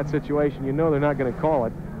that in that situation. You know they're not going to call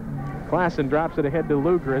it. Klassen drops it ahead to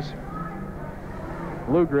Lugris.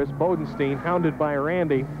 Lugris, Bodenstein, hounded by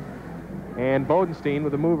Randy. And Bodenstein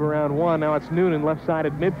with a move around 1. Now it's Noonan left side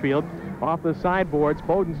at midfield. Off the sideboards,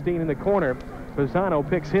 Bodenstein in the corner. Pisano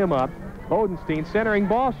picks him up. Bodenstein centering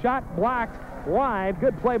ball, shot blocked wide.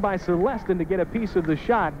 Good play by Celestin to get a piece of the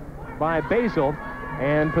shot by Basil.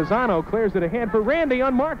 And Pisano clears it ahead for Randy,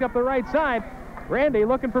 unmarked up the right side. Randy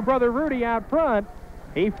looking for brother Rudy out front.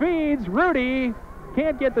 He feeds. Rudy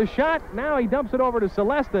can't get the shot. Now he dumps it over to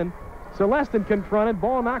Celestin. Celestin confronted,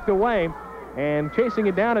 ball knocked away, and chasing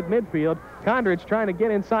it down at midfield. Condrich trying to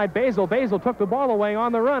get inside Basil. Basil took the ball away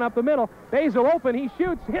on the run up the middle. Basil open, he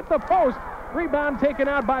shoots, hit the post. Rebound taken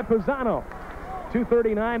out by Pisano.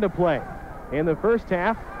 2:39 to play. In the first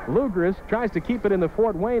half, Lugris tries to keep it in the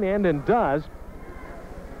Fort Wayne end and does.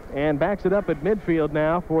 And backs it up at midfield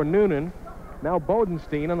now for Noonan. Now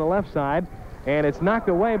Bodenstein on the left side. And it's knocked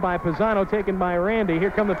away by Pisano, taken by Randy.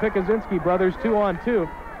 Here come the Pikuzinski brothers, 2-on-2.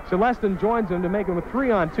 Celestin joins them to make him a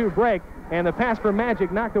 3-on-2 break. And the pass for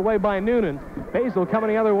Magic knocked away by Noonan. Basil coming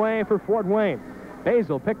the other way for Fort Wayne.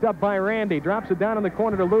 Basil picked up by Randy. Drops it down in the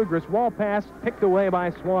corner to Lugris. Wall pass picked away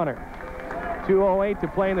by Swanner. 2:08 to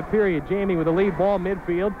play in the period. Jamie with the lead ball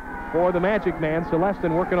midfield for the Magic man.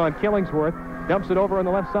 Celestin working on Killingsworth. Dumps it over on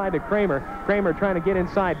the left side to Kramer. Kramer trying to get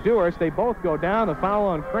inside Dewars. They both go down. The foul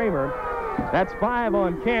on Kramer. That's 5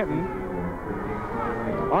 on Canton.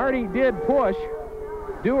 Artie did push.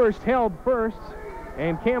 Dewars held first,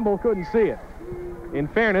 and Campbell couldn't see it. In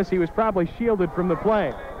fairness, he was probably shielded from the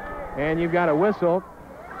play. And you've got a whistle.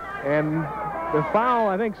 And the foul,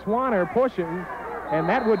 I think Swanner pushing, and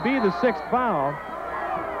that would be the 6th foul.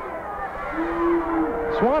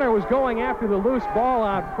 Swanner was going after the loose ball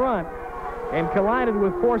out front and collided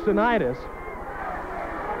with Forsynitis.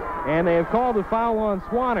 And they have called the foul on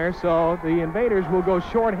Swanner, so the Invaders will go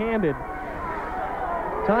shorthanded.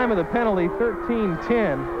 Time of the penalty,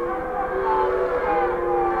 13:10.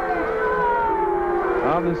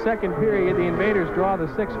 Of the second period, the Invaders draw the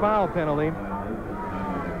 6th foul penalty.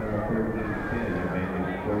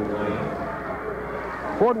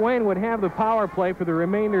 Fort Wayne would have the power play for the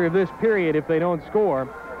remainder of this period if they don't score.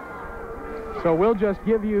 So we'll just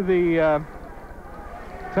give you the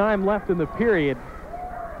time left in the period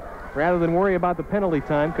rather than worry about the penalty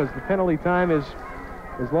time, because the penalty time is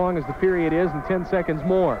as long as the period is and 10 seconds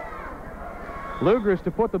more. Lugris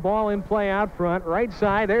to put the ball in play out front. Right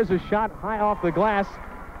side, there's a shot high off the glass.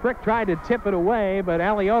 Frick tried to tip it away, but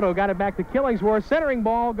Alioto got it back to Killingsworth. Centering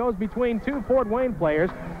ball goes between two Fort Wayne players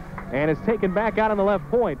and is taken back out on the left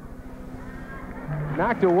point.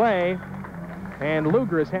 Knocked away, and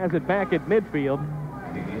Lugris has it back at midfield.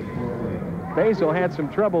 Basil had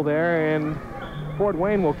some trouble there, and Fort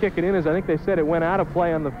Wayne will kick it in, as I think they said it went out of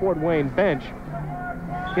play on the Fort Wayne bench.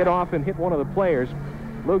 Hit off and hit one of the players.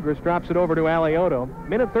 Lugris drops it over to Alioto.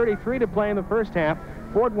 Minute 33 to play in the first half.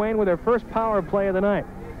 Fort Wayne with their first power play of the night.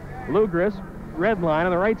 Lugris, red line.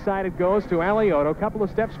 On the right side it goes to Alioto. Couple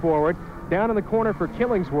of steps forward. Down in the corner for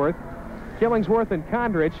Killingsworth. Killingsworth and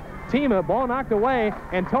Condrich. Tima, ball knocked away,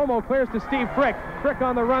 and Tomo clears to Steve Frick. Frick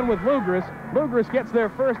on the run with Lugris. Lugris gets there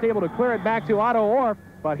first, able to clear it back to Otto Orff,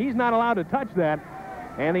 but he's not allowed to touch that.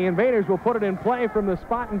 And the Invaders will put it in play from the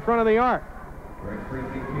spot in front of the arc.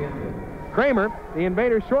 Kramer, the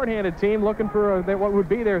Invaders shorthanded team, looking for what would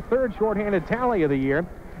be their third shorthanded tally of the year.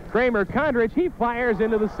 Kramer, Condrich, he fires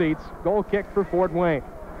into the seats. Goal kick for Fort Wayne.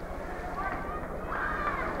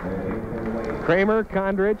 Kramer,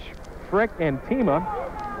 Condrich, Frick, and Tima,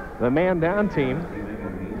 the man-down team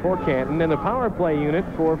for Canton, and the power play unit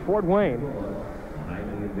for Fort Wayne.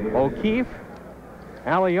 O'Keefe,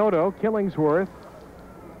 Alioto, Killingsworth,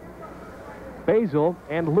 Basil,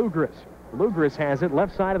 and Lugris. Lugris has it,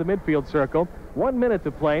 left side of the midfield circle. 1 minute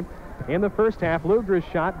to play in the first half. Lugris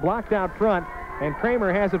shot, blocked out front, and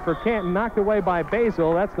Kramer has it for Canton, knocked away by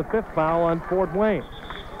Basil. That's the 5th foul on Fort Wayne.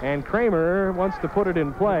 And Kramer wants to put it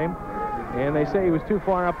in play, and they say he was too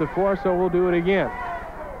far up the floor, so we'll do it again.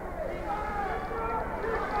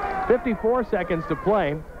 54 seconds to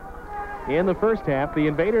play in the first half. The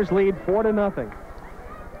Invaders lead 4-0.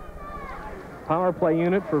 Power play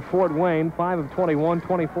unit for Fort Wayne, 5 of 21,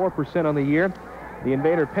 24% on the year. The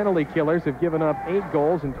Invader penalty killers have given up 8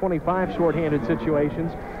 goals in 25 shorthanded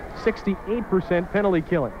situations, 68% penalty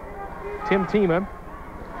killing. Tim Tima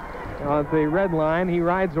on the red line. He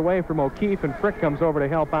rides away from O'Keefe, and Frick comes over to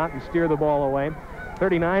help out and steer the ball away.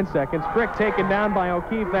 39 seconds. Frick taken down by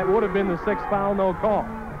O'Keefe. That would have been the 6th foul, no call.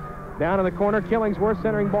 Down in the corner, Killingsworth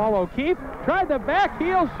centering ball. O'Keefe tried the back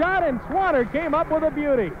heel shot, and Swanner came up with a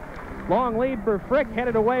beauty. Long lead for Frick,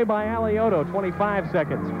 headed away by Alioto, 25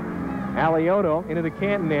 seconds. Alioto into the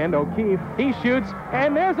Canton end. O'Keefe, he shoots,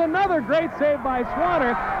 and there's another great save by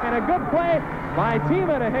Swanner, and a good play by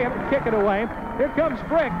Tima to kick it away. Here comes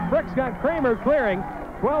Frick. Frick's got Kramer clearing.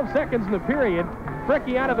 12 seconds in the period.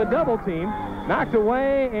 Fricky out of a double team. Knocked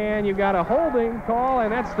away, and you got a holding call,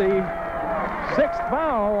 and that's the 6th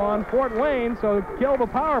foul on Fort Wayne, so kill the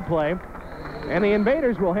power play. And the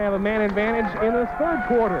Invaders will have a man advantage in the third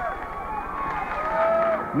quarter.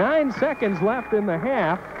 9 seconds left in the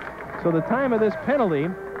half, so the time of this penalty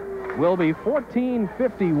will be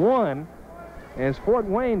 14:51 as Fort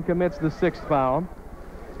Wayne commits the 6th foul,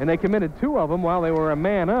 and they committed 2 of them while they were a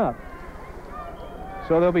man up.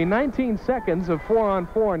 So there'll be 19 seconds of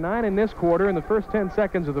 4-on-4, 9 in this quarter, and the first 10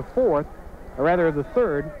 seconds of the fourth, or rather of the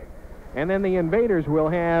third, and then the Invaders will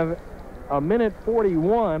have a minute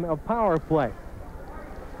 41 of power play.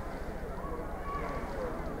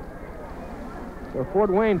 So Fort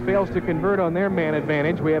Wayne fails to convert on their man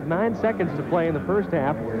advantage. We have 9 seconds to play in the first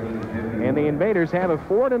half, and the Invaders have a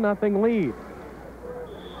 4-0 lead.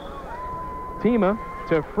 Tima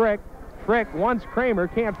to Frick. Frick wants Kramer,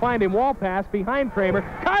 can't find him. Wall pass behind Kramer.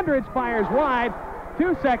 Condrich fires wide.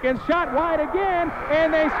 2 seconds, shot wide again,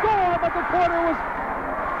 and they score, but the quarter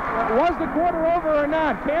was the quarter over or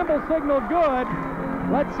not? Campbell signaled good.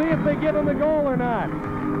 Let's see if they give him the goal or not.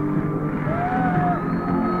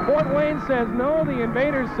 Fort Wayne says no. The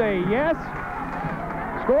Invaders say yes.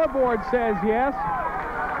 Scoreboard says yes.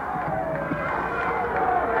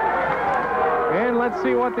 And let's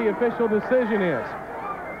see what the official decision is.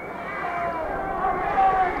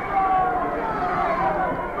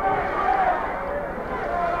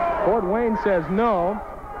 Fort Wayne says no.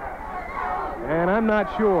 And I'm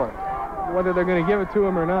not sure whether they're going to give it to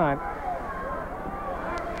him or not.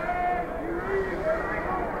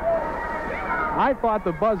 I thought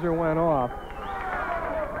the buzzer went off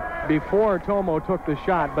before Tomo took the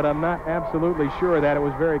shot, but I'm not absolutely sure that it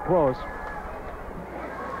was very close.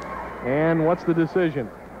 And what's the decision?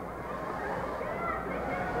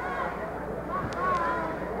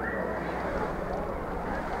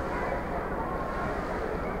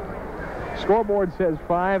 Scoreboard says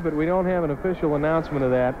 5, but we don't have an official announcement of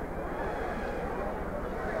that.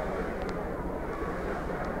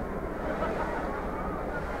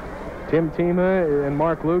 Tim Tima and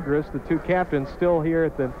Mark Lugris, the 2 captains, still here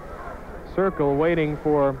at the circle waiting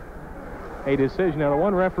for a decision. Now, the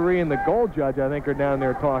 1 referee and the goal judge, I think, are down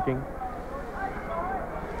there talking.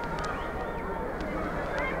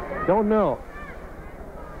 Don't know.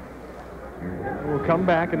 We'll come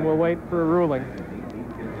back and we'll wait for a ruling.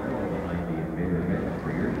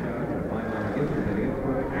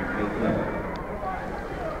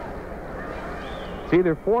 It's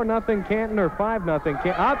either 4-0 Canton or 5-0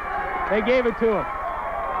 Canton. Up! They gave it to him.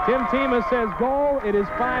 Tim Tima says goal. It is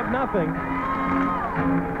 5-0.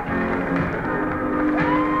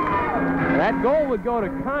 That goal would go to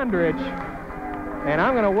Condrich, and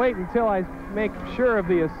I'm going to wait until I make sure of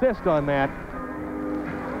the assist on that.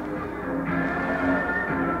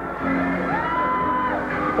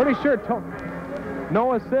 Pretty sure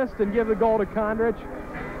no assist and give the goal to Condrich.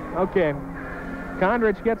 Okay.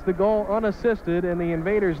 Condrich gets the goal unassisted, and the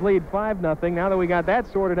Invaders lead 5-0. Now that we got that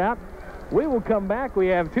sorted out, we will come back. We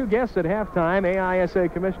have two guests at halftime. AISA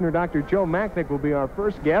Commissioner Dr. Joe Macknick will be our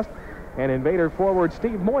first guest, and Invader forward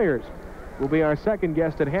Steve Moyers will be our second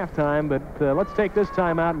guest at halftime. But let's take this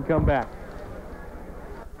time out and come back.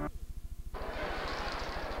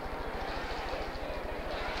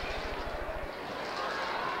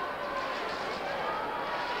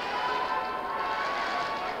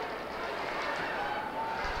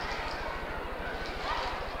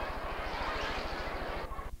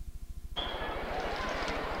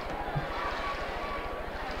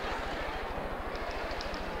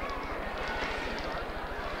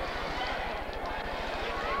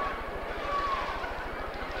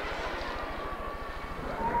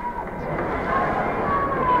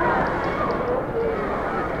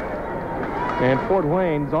 And Fort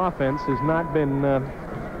Wayne's offense has not been the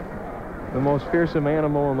most fearsome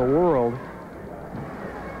animal in the world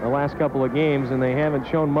the last couple of games, and they haven't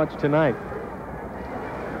shown much tonight.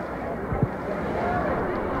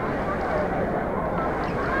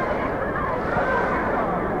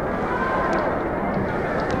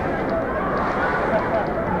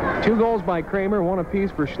 Two goals by Kramer, one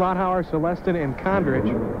apiece for Schlotthauer, Celestin, and Condrich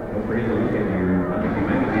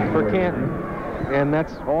for Canton. And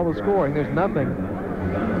that's all the scoring. There's nothing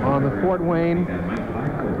on the Fort Wayne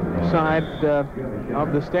side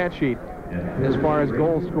of the stat sheet as far as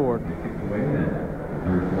goals scored.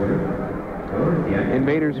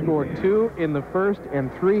 Invaders scored 2 in the first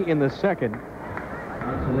and 3 in the second,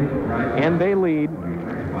 and they lead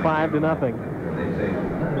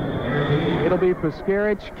 5-0. It'll be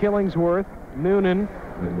Pascarich, Killingsworth, Noonan,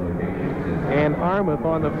 and Armuth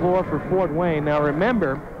on the floor for Fort Wayne. Now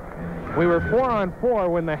remember, we were 4-on-4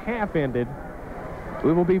 when the half ended.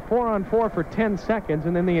 We will be 4-on-4 for 10 seconds,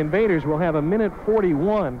 and then the Invaders will have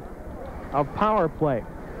 1:41 of power play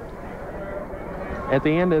at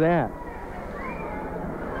the end of that.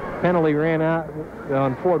 Penalty ran out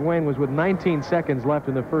on Fort Wayne was with 19 seconds left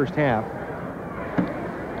in the first half.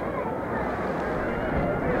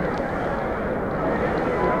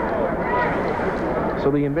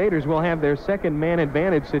 So the Invaders will have their second man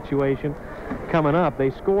advantage situation coming up.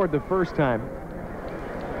 They scored the first time.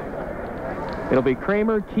 It'll be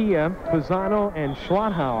Kramer, Kia, Pisano, and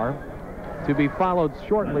Schlotthauer, to be followed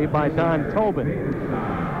shortly by Don Tobin.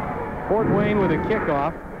 Fort Wayne with a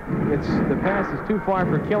kickoff. The pass is too far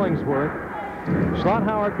for Killingsworth.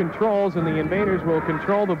 Schlotthauer controls, and the Invaders will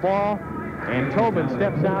control the ball, and Tobin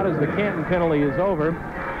steps out as the Canton penalty is over.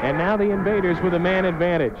 And now the Invaders with a man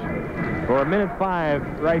advantage. For 1:05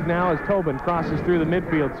 right now as Tobin crosses through the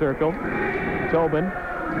midfield circle. Tobin,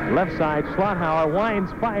 left side, Schlotthauer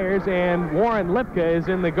winds, fires, and Warren Lipka is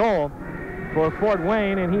in the goal for Fort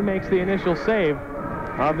Wayne, and he makes the initial save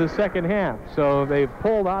of the second half. So they've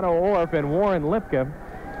pulled Otto Orff and Warren Lipka,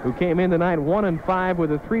 who came in tonight 1-5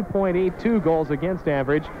 with a 3.82 goals against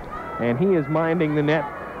average, and he is minding the net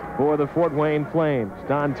for the Fort Wayne Flames.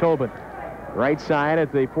 Don Tobin, right side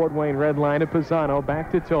at the Fort Wayne red line to Pisano, back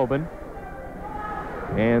to Tobin.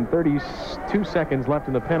 And 32 seconds left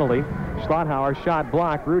in the penalty. Schlotthauer shot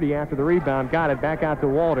blocked. Rudy after the rebound got it back out to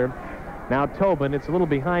Walter. Now Tobin, it's a little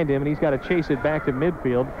behind him, and he's got to chase it back to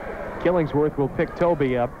midfield. Killingsworth will pick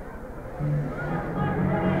Toby up.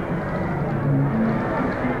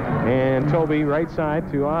 And Toby right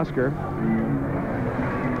side to Oscar.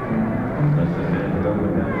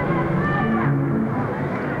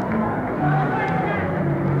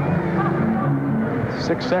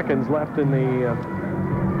 Six seconds left in the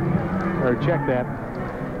or check that.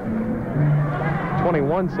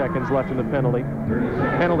 21 seconds left in the penalty.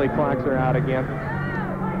 Penalty clocks are out again.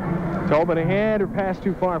 Tobin ahead, or pass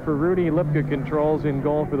too far for Rudy. Lipka controls in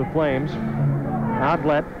goal for the Flames.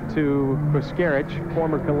 Outlet to Pascarich,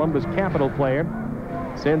 former Columbus Capital player.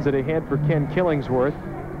 Sends it ahead for Ken Killingsworth.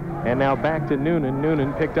 And now back to Noonan.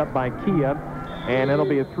 Noonan picked up by Kia. And it'll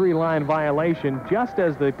be a 3-line violation just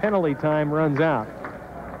as the penalty time runs out.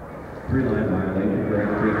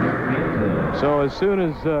 So as soon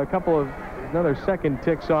as a couple of another second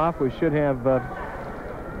ticks off, we should have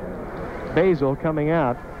Basil coming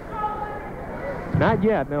out. Not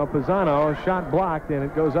yet. Now Pisano, shot blocked, and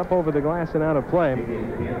it goes up over the glass and out of play.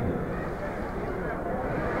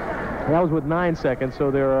 That was with 9 seconds,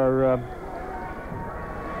 so there are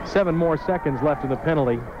 7 more seconds left in the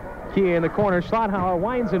penalty. Kia in the corner. Schlotthauer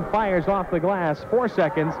winds and fires off the glass. 4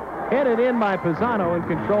 seconds. Headed in by Pisano and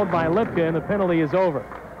controlled by Lipka, and the penalty is over.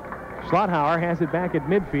 Schlotthauer has it back at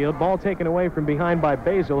midfield. Ball taken away from behind by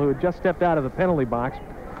Basil, who had just stepped out of the penalty box.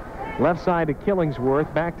 Left side to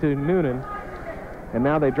Killingsworth, back to Noonan. And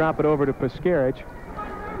now they drop it over to Pascarich.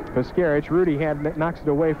 Pascarich, Rudy knocks it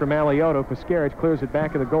away from Alioto. Pascarich clears it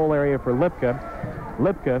back in the goal area for Lipka.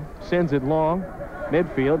 Lipka sends it long.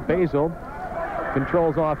 Midfield, Basil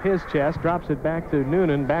controls off his chest, drops it back to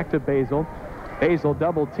Noonan, back to Basil. Basil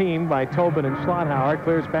double teamed by Tobin and Schlotthauer,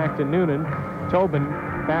 clears back to Noonan. Tobin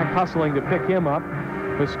back hustling to pick him up.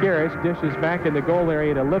 Pascarich dishes back in the goal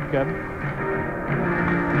area to Lipka.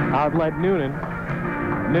 Outlet Noonan.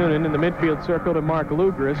 Noonan in the midfield circle to Mark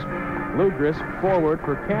Lugris. Lugris forward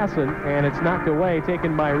for Casson, and it's knocked away,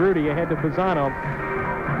 taken by Rudy, ahead to Pisano.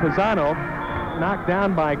 Pisano knocked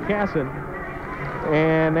down by Casson,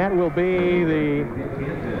 and that will be the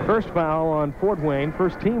first foul on Fort Wayne,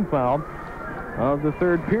 first team foul of the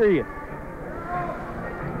third period.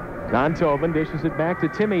 Don Tobin dishes it back to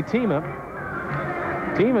Timmy Tima.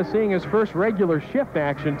 Tima seeing his first regular shift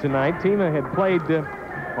action tonight. Tima had played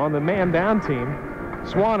on the man-down team.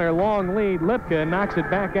 Swanner, long lead. Lipka knocks it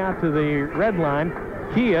back out to the red line.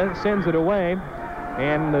 Kia sends it away,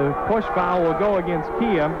 and the push foul will go against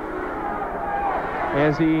Kia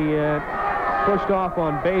as he pushed off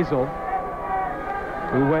on Basil,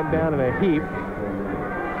 who went down in a heap.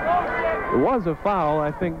 It was a foul.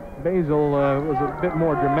 I think Basil was a bit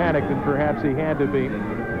more dramatic than perhaps he had to be.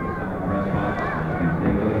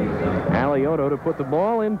 Alioto to put the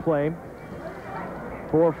ball in play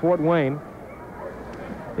for Fort Wayne.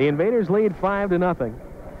 The Invaders lead 5-0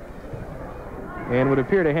 and would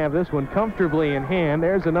appear to have this one comfortably in hand.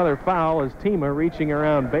 There's another foul as Tima, reaching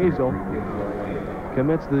around Basil,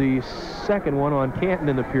 commits the second one on Canton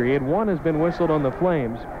in the period. One has been whistled on the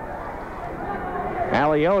Flames.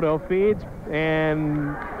 Alioto feeds,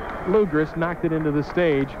 and Lugris knocked it into the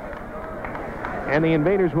stage. And the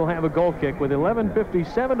Invaders will have a goal kick with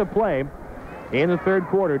 11:57 to play in the third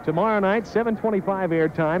quarter. Tomorrow night, 7:25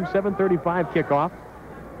 airtime, 7:35 kickoff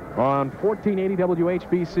on 1480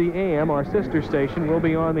 WHBC AM. Our sister station will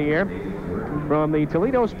be on the air from the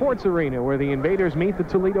Toledo Sports Arena, where the Invaders meet the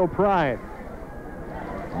Toledo Pride.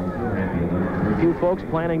 A few folks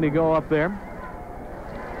planning to go up there.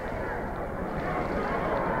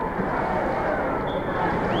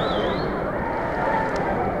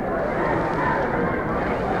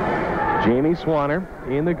 Jamie Swanner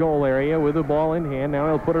in the goal area with the ball in hand. Now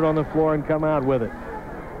he'll put it on the floor and come out with it.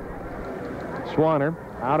 Swanner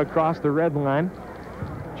out across the red line.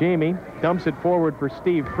 Jamie dumps it forward for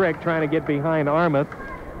Steve Frick, trying to get behind Armuth.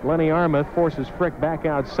 Lenny Armuth forces Frick back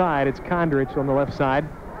outside. It's Kondrich on the left side.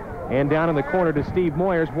 And down in the corner to Steve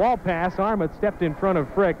Moyers. Wall pass. Armuth stepped in front of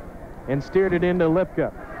Frick and steered it into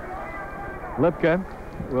Lipka. Lipka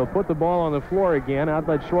will put the ball on the floor again.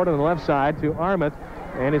 Outlet short on the left side to Armuth.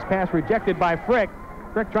 And his pass rejected by Frick.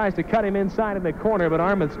 Frick tries to cut him inside in the corner, but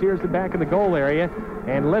Armuth steers it back in the goal area.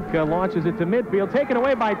 And Lipka launches it to midfield, taken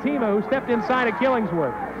away by Tima, who stepped inside of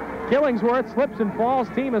Killingsworth. Killingsworth slips and falls.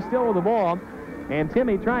 Tima still with the ball. And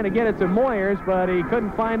Timmy trying to get it to Moyers, but he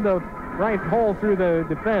couldn't find the right hole through the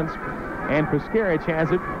defense. And Pascarich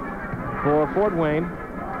has it for Fort Wayne.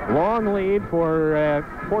 Long lead for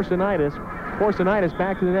Porsonitis. Porsonitis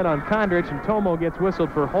back to the net on Kondrich, and Tomo gets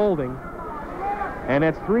whistled for holding. And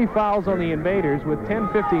that's 3 fouls on the Invaders with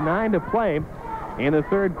 10:59 to play in the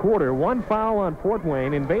third quarter. 1 foul on Fort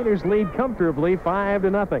Wayne. Invaders lead comfortably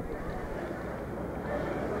 5-0.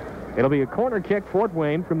 It'll be a corner kick, Fort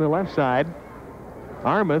Wayne, from the left side.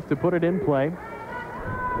 Armuth to put it in play.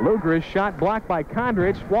 Lugris shot blocked by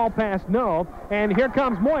Kondrich. Wall pass, no. And here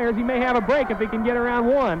comes Moyers. He may have a break if he can get around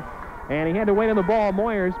one. And he had to wait on the ball.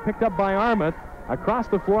 Moyers picked up by Armuth. Across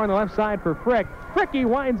the floor on the left side for Frick. Fricky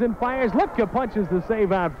winds and fires. Lipka punches the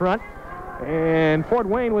save out front. And Fort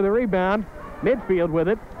Wayne with a rebound. Midfield with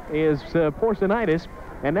it is Porsonitis.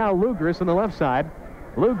 And now Lugris on the left side.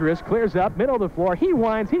 Lugris clears up, middle of the floor. He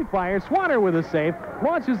winds, he fires. Swanner with a save.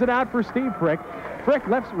 Launches it out for Steve Frick. Frick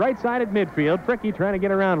right side at midfield. Fricky trying to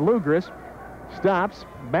get around Lugris. Stops,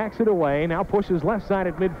 backs it away. Now pushes left side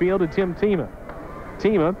at midfield to Tim Tima.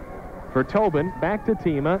 Tima for Tobin, back to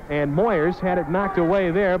Tima, and Moyers had it knocked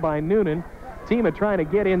away there by Noonan. Tima trying to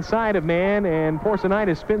get inside of man, and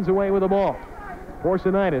Porsonitis spins away with the ball.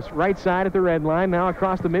 Porcinitis, right side at the red line, now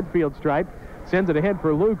across the midfield stripe. Sends it ahead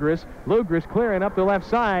for Lugris. Lugris clearing up the left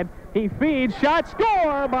side. He feeds, shot,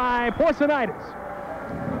 score by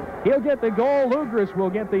Porcinitis. He'll get the goal. Lugris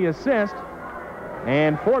will get the assist.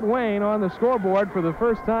 And Fort Wayne on the scoreboard for the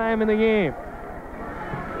first time in the game.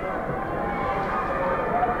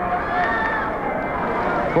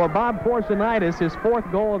 For Bob Porcinitis, his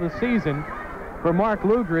 4th goal of the season. For Mark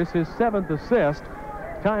Lugris, his 7th assist.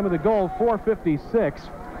 Time of the goal, 4:56.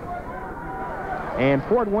 And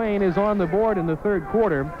Fort Wayne is on the board in the 3rd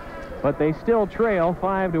quarter, but they still trail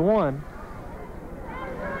 5-1.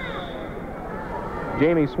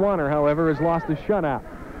 Jamie Swanner, however, has lost a shutout.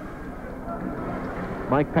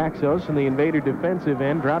 Mike Paxos in the Invader defensive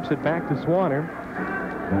end drops it back to Swanner.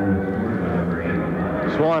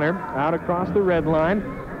 Swanner out across the red line.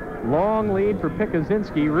 Long lead for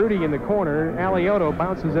Pikuzinski. Rudy in the corner. Alioto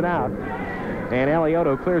bounces it out. And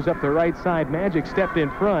Alioto clears up the right side. Magic stepped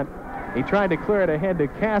in front. He tried to clear it ahead to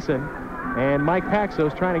Casson. And Mike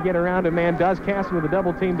Paxos trying to get around a man. Does Casson with a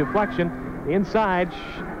double-team deflection. Inside.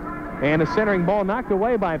 And a centering ball knocked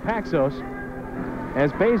away by Paxos.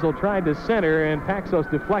 As Basil tried to center and Paxos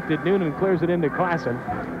deflected. Noonan clears it into Klassen.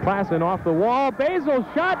 Klassen off the wall. Basil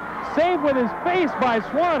shot. Saved with his face by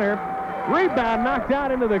Swanner. Rebound knocked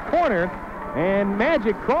out into the corner. And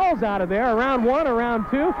Magic crawls out of there. Around 1, around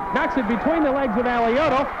 2. Knocks it between the legs of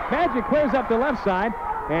Alioto. Magic clears up the left side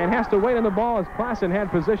and has to wait on the ball as Klassen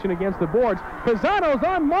had position against the boards. Pisano's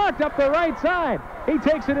unmarked up the right side. He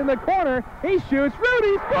takes it in the corner. He shoots.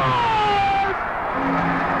 Rudy scores!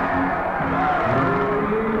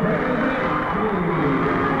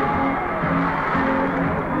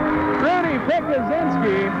 Rudy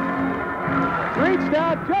Pikuzinski reached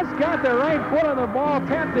out, just got the right foot on the ball,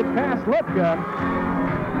 tapped it past Lipka.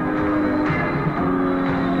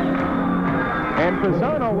 And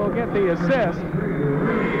Pisano will get the assist.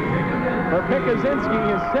 For Pikuzinski,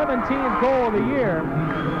 his 17th goal of the year.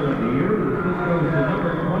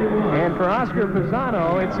 And for Oscar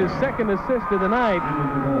Pisano, it's his 2nd assist of the night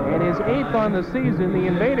and his 8th on the season. The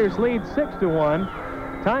Invaders lead 6-1.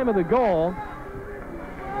 Time of the goal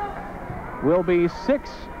will be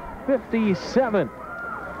 6:57.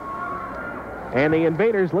 And the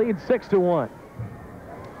Invaders lead 6-1.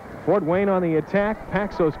 Fort Wayne on the attack.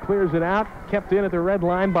 Paxos clears it out. Kept in at the red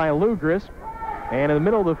line by Lugris. And in the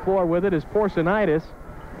middle of the floor with it is Porcinitis.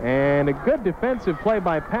 And a good defensive play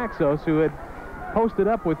by Paxos, who had posted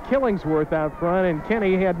up with Killingsworth out front. And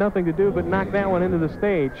Kenny had nothing to do but knock that one into the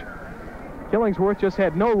stage. Killingsworth just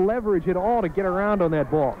had no leverage at all to get around on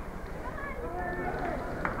that ball.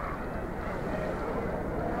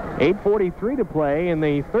 8:43 to play in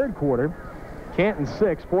the 3rd quarter. Canton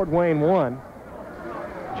 6, Fort Wayne 1.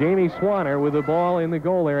 Jamie Swanner with the ball in the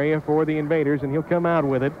goal area for the Invaders, and he'll come out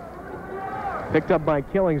with it. Picked up by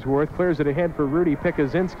Killingsworth, clears it ahead for Rudy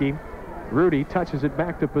Pikuzinski. Rudy touches it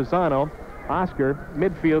back to Pisano. Oscar,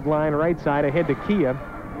 midfield line right side, ahead to Kia.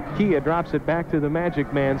 Kia drops it back to the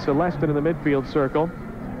Magic Man, Celestin in the midfield circle.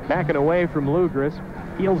 Backing away from Lugris.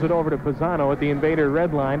 Heels it over to Pisano at the Invader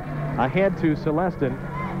red line. Ahead to Celestin.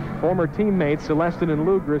 Former teammates, Celestin and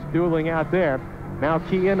Lugris, dueling out there. Now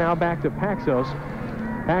Kia, now back to Paxos.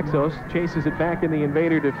 Paxos chases it back in the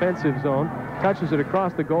Invader defensive zone. Touches it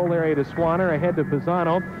across the goal area to Swanner, ahead to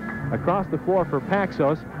Pisano. Across the floor for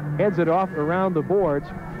Paxos. Heads it off around the boards.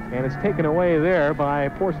 And it's taken away there by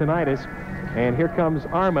Porcinitis. And here comes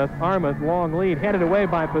Armuth. Armuth, long lead, headed away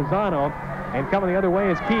by Pisano. And coming the other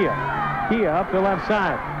way is Kia. Kia up the left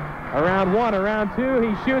side. Around 1, around 2,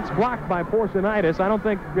 he shoots, blocked by Porcinitis. I don't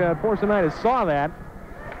think Porcinitis saw that,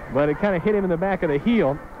 but it kind of hit him in the back of the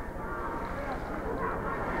heel.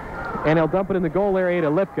 And he'll dump it in the goal area to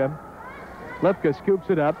Lipka. Lipka scoops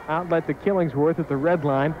it up, outlet to Killingsworth at the red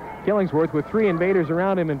line. Killingsworth with 3 Invaders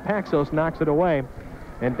around him, and Paxos knocks it away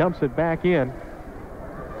and dumps it back in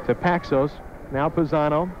to Paxos. Now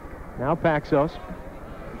Pisano, now Paxos,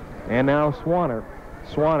 and now Swanner.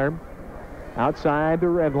 Swanner outside the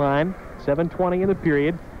red line. 7:20 in the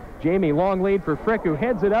period. Jamie, long lead for Frick, who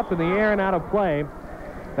heads it up in the air and out of play.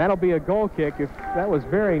 That'll be a goal kick. If that was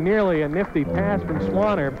very nearly a nifty pass from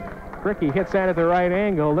Swanner. Fricky hits that at the right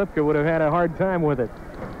angle. Lipka would have had a hard time with it.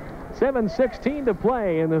 7:16 to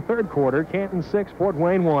play in the 3rd quarter. Canton 6, Fort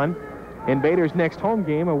Wayne 1. Invaders' next home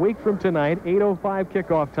game a week from tonight, 8:05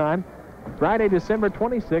 kickoff time. Friday, December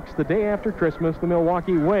 26th, the day after Christmas, the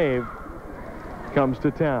Milwaukee Wave comes to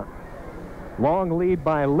town. Long lead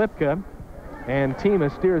by Lipka, and Tima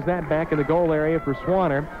steers that back in the goal area for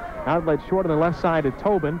Swanner. Outlet short on the left side to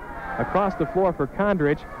Tobin. Across the floor for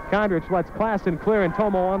Kondrich. Kondrich lets Klassen clear, and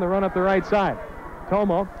Tomo on the run up the right side.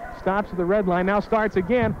 Tomo stops at the red line, now starts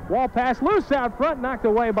again. Wall pass loose out front, knocked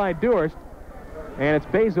away by Durst. And it's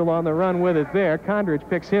Basil on the run with it there. Condrich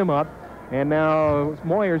picks him up. And now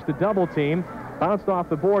Moyers to double team. Bounced off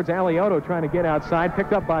the boards. Aliotto trying to get outside.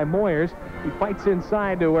 Picked up by Moyers. He fights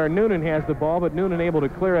inside to where Noonan has the ball, but Noonan able to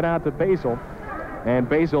clear it out to Basil. And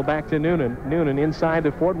Basil back to Noonan. Noonan inside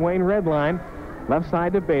the Fort Wayne red line. Left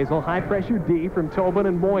side to Basil. High pressure D from Tobin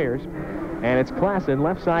and Moyers. And it's Klassen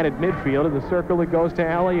left side at midfield. In the circle it goes to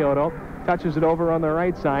Aliotto. Touches it over on the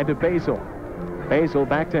right side to Basil. Basil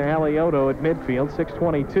back to Aliotto at midfield.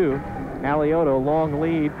 6:22. Aliotto long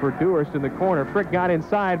lead for Durst in the corner. Frick got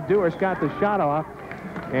inside. Durst got the shot off.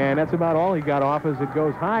 And that's about all he got off as it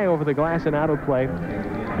goes high over the glass and out of play.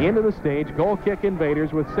 Into the stage. Goal kick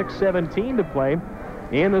Invaders with 6:17 to play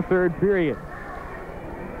in the third period.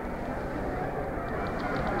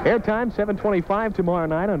 Airtime 7:25 tomorrow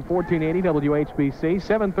night on 1480 WHBC.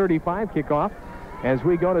 7:35 kickoff as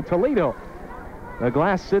we go to Toledo. The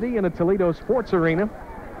Glass City in the Toledo Sports Arena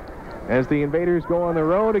as the Invaders go on the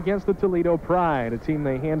road against the Toledo Pride, a team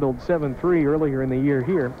they handled 7-3 earlier in the year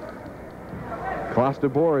here. Klaus de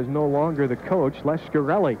Boer is no longer the coach. Les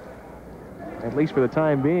Scarelli, at least for the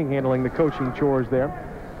time being, handling the coaching chores there.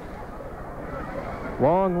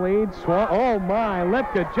 Long lead. Oh, my.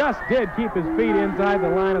 Lipka just did keep his feet inside the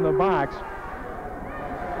line of the box.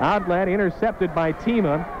 Outlet intercepted by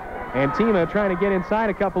Tima. And Tima, trying to get inside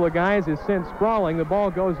a couple of guys, is sent sprawling. The ball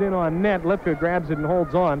goes in on net. Lipka grabs it and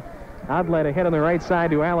holds on. Outlet ahead on the right side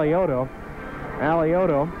to Aliotto.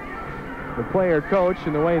 Aliotto, the player coach,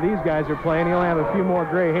 and the way these guys are playing, he'll have a few more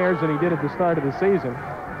gray hairs than he did at the start of the season.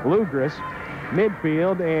 Lugris,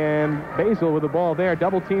 midfield, and Basil with the ball there.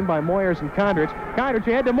 Double teamed by Moyers and Condrich. Condrich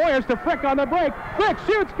ahead to Moyers to Frick on the break. Frick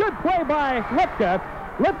shoots. Good play by Lipka.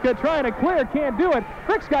 Lipka trying to clear. Can't do it.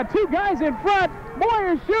 Frick's got two guys in front.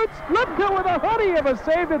 Moyers shoots. Lipka with a hoodie of a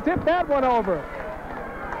save to tip that one over.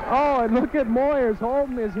 Oh, and look at Moyers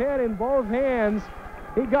holding his head in both hands.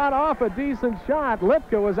 He got off a decent shot.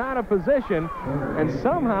 Lipka was out of position and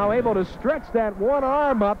somehow able to stretch that one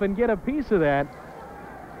arm up and get a piece of that.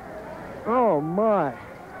 Oh, my.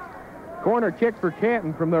 Corner kick for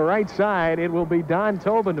Canton from the right side. It will be Don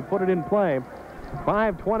Tobin to put it in play.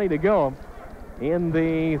 5:20 to go in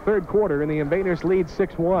the third quarter, and the Invaders lead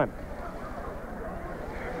 6-1.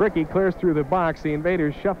 Fricky clears through the box. The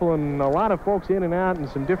Invaders shuffling a lot of folks in and out in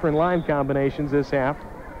some different line combinations this half.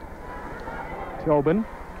 Tobin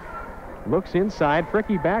looks inside.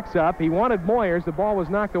 Fricky backs up. He wanted Moyers. The ball was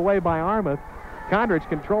knocked away by Armuth. Condrich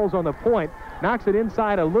controls on the point. Knocks it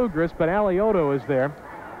inside of Lugris, but Aliotto is there.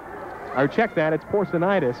 Or check that, it's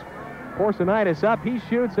Porcinitis. Porcinitis up, he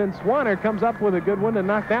shoots, and Swanner comes up with a good one to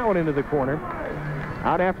knock that one into the corner.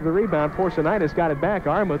 Out after the rebound, Porcinitis got it back.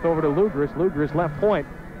 Armuth over to Lugris. Lugris left point.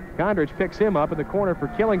 Condrich picks him up in the corner for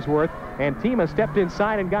Killingsworth, and Tima stepped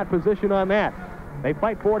inside and got position on that. They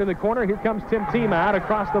fight for it in the corner. Here comes Tim Tima out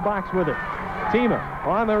across the box with it. Tima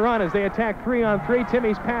on the run as they attack 3-on-3.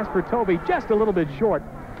 Timmy's pass for Toby just a little bit short,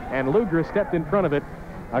 and Lugris stepped in front of it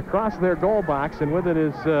across their goal box, and with it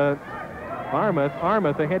is Armuth.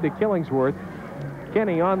 Armuth ahead to Killingsworth.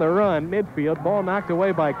 Kenny on the run, midfield. Ball knocked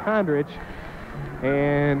away by Condrich,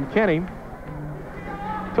 and Kenny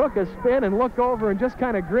took a spin and looked over and just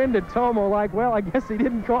kind of grinned at Tomo like, well, I guess he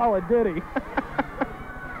didn't call it, did he?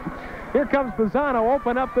 Here comes Pisano,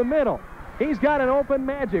 open up the middle. He's got an open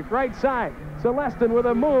Magic, right side. Celestin with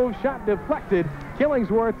a move, shot deflected.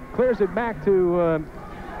 Killingsworth clears it back to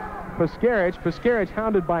Pascarich. Pascarich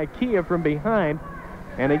hounded by Kia from behind.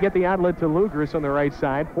 And they get the outlet to Lugris on the right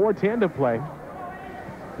side. 4:10 to play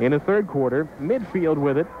in the third quarter. Midfield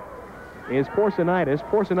with it is Porcinitis.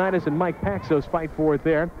 Porcinitis and Mike Paxos fight for it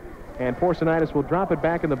there. And Porcinitis will drop it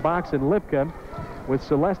back in the box, and Lipka, with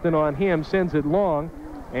Celestin on him, sends it long.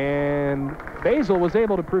 And Basil was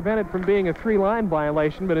able to prevent it from being a three-line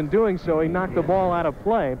violation, but in doing so, he knocked the ball out of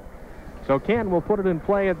play. So Canton will put it in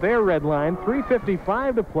play at their red line.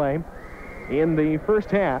 3:55 to play in the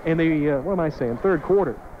first half, in the, third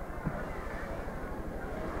quarter.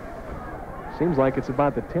 Seems like it's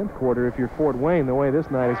about the 10th quarter if you're Fort Wayne, the way this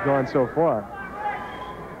night has gone so far.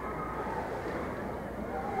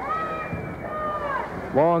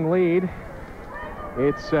 Long lead.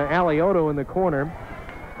 It's Aliotto in the corner.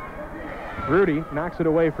 Rudy knocks it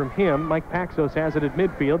away from him. Mike Paxos has it at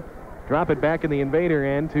midfield. Drop it back in the Invader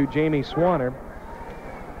end to Jamie Swanner.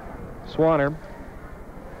 Swanner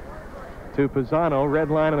to Pisano, red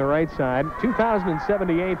line on the right side.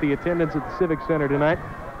 2,078 the attendance at the Civic Center tonight.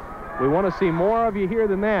 We want to see more of you here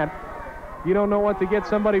than that. You don't know what to get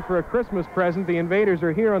somebody for a Christmas present. The Invaders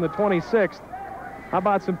are here on the 26th. How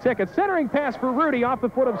about some tickets? Centering pass for Rudy off the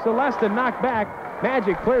foot of Celestin, knocked back.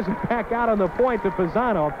 Magic clears it back out on the point to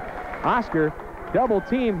Pisano. Oscar, double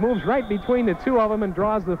team, moves right between the two of them and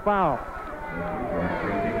draws the foul.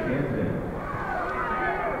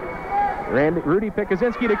 Rudy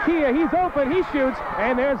Pikuzinski to Kia. He's open. He shoots.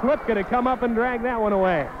 And there's Lipka to come up and drag that one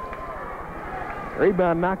away.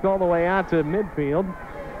 Rebound knocked all the way out to midfield.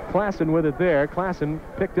 Klassen with it there. Klassen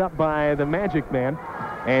picked up by the Magic man.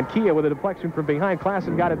 And Kia with a deflection from behind.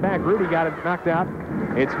 Klassen got it back. Rudy got it knocked out.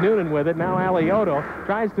 It's Noonan with it. Now Alioto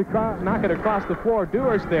tries to knock it across the floor.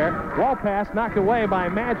 Dewar's there. Wall pass knocked away by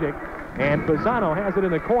Magic. And Pisano has it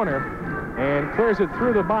in the corner and clears it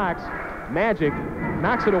through the box. Magic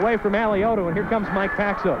knocks it away from Alioto, and here comes Mike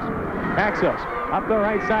Paxos. Paxos up the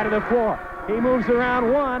right side of the floor. He moves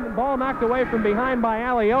around one. Ball knocked away from behind by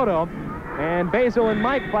Alioto. And Basil and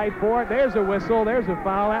Mike fight for it. There's a whistle. There's a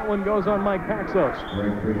foul. That one goes on Mike Paxos.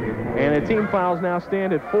 And the team fouls now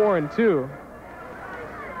stand at 4 and 2.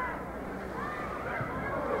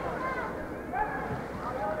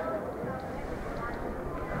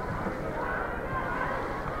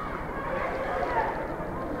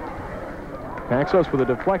 Paxos with a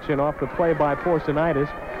deflection off the play by Porcinitis.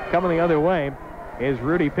 Coming the other way is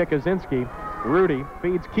Rudy Pikuzinski. Rudy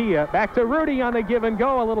feeds Kia. Back to Rudy on the give and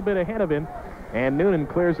go, a little bit ahead of him. And Noonan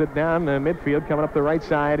clears it down the midfield. Coming up the right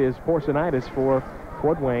side is Porcinitis for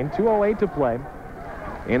Fort Wayne. 2:08 to play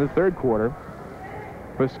in the third quarter.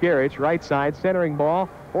 Puskarich, right side, centering ball.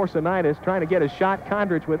 Porcinitis trying to get a shot.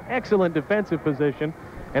 Kondrich with excellent defensive position.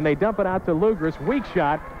 And they dump it out to Lugris. Weak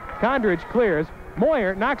shot. Kondrich clears.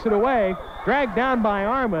 Moyer knocks it away, dragged down by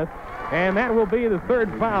Armuth, and that will be the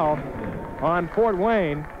third foul on Fort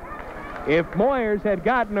Wayne. If Moyers had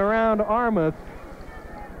gotten around Armuth,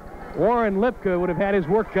 Warren Lipka would have had his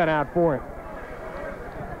work cut out for him.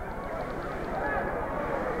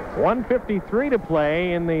 1:53 to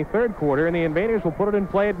play in the third quarter, and the Invaders will put it in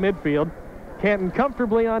play at midfield. Canton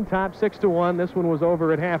comfortably on top, 6-1. This one was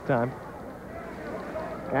over at halftime.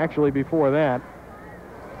 Actually, before that.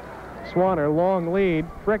 Swanner, long lead.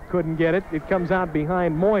 Frick couldn't get it. It comes out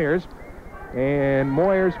behind Moyers. And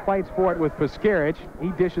Moyers fights for it with Puskarich. He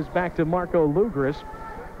dishes back to Marco Lugris.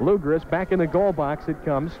 Lugris back in the goal box it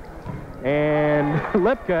comes. And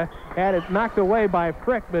Lipka had it knocked away by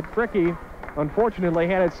Frick, but Fricky unfortunately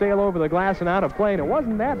had it sail over the glass and out of play. And it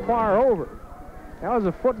wasn't that far over. That was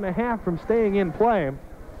 1.5 feet from staying in play.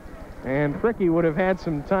 And Fricky would have had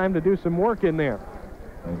some time to do some work in there.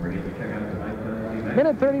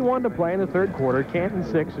 Minute 31 to play in the third quarter. Canton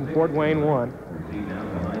 6 and Fort Wayne 1.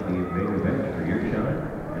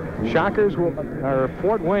 Shockers will, or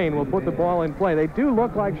Fort Wayne will put the ball in play. They do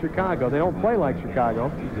look like Chicago. They don't play like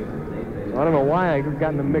Chicago. I don't know why I've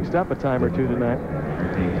gotten them mixed up a time or two tonight.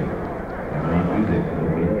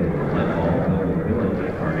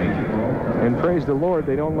 And praise the Lord,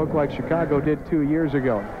 they don't look like Chicago did 2 years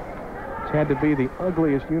ago. Had to be the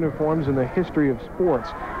ugliest uniforms in the history of sports.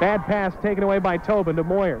 Bad pass taken away by Tobin to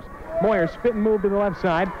Moyers. Moyers spit and move to the left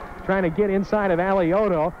side, trying to get inside of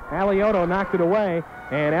Alioto. Alioto knocked it away,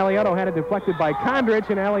 and Alioto had it deflected by Kondrich,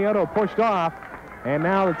 and Alioto pushed off. And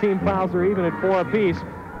now the team fouls are even at 4 apiece.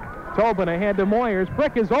 Tobin ahead to Moyers.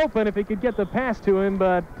 Frick is open if he could get the pass to him,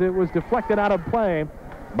 but it was deflected out of play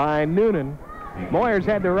by Noonan. Moyers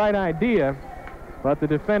had the right idea, but the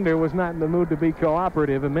defender was not in the mood to be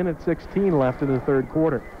cooperative. 1:16 left in the third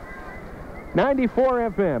quarter. 94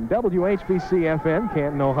 FM, WHBC FM,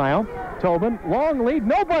 Canton, Ohio. Tobin, long lead,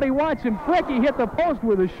 nobody watching. Fricky hit the post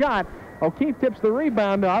with a shot. O'Keefe tips the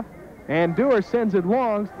rebound off, and Dewar sends it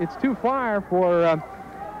long. It's too far for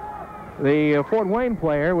the Fort Wayne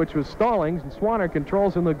player, which was Stallings, and Swanner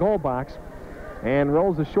controls in the goal box and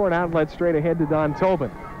rolls a short outlet straight ahead to Don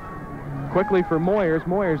Tobin. Quickly for Moyers.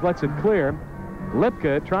 Moyers lets it clear.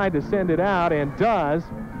 Lipka tried to send it out and does.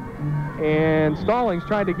 And Stallings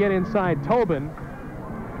tried to get inside Tobin.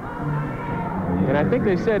 And I think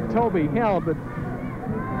they said Toby held, but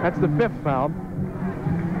that's the 5th foul.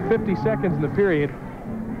 50 seconds in the period.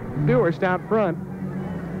 Dewhurst out front.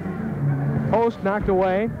 Post knocked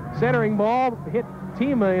away. Centering ball hit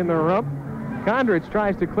Tima in the rump. Kondrich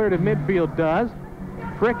tries to clear to midfield, does.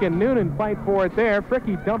 Frick and Noonan fight for it there.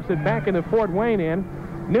 Fricky dumps it back into Fort Wayne end.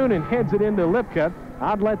 Noonan heads it into Lipka.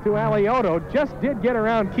 Outlet to Alioto. Just did get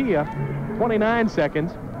around Kia. 29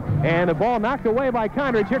 seconds. And the ball knocked away by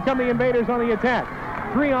Kondrich. Here come the Invaders on the attack.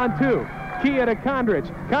 3-on-2. Kia to Kondrich.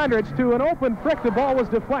 Kondrich to an open Frick. The ball was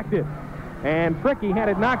deflected. And Fricky had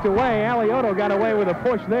it knocked away. Alioto got away with a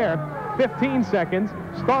push there. 15 seconds.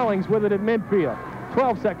 Stallings with it at midfield.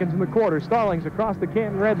 12 seconds in the quarter. Stallings across the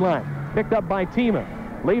Canton red line. Picked up by Tima.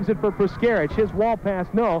 Leaves it for Puskarich. His wall pass,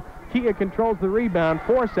 no. Kia controls the rebound.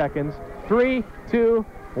 4 seconds. 3, 2,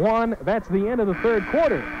 6-1. That's the end of the third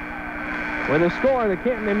quarter. With a score, the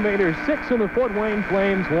Canton Invaders 6 and the Fort Wayne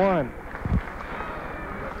Flames 1.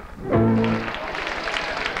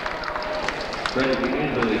 Credit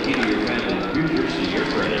unions are the key to your family's future. See your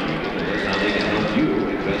credit union. That's how they can help you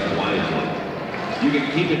invest wisely. You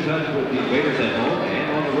can keep in touch with the Invaders at home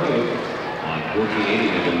and on the road on 1480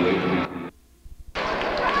 WHB.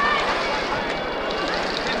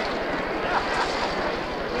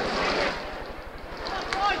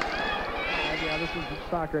 Yeah, this is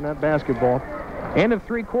soccer, not basketball. End of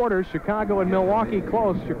three quarters. Chicago and Milwaukee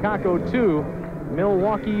close. Chicago 2,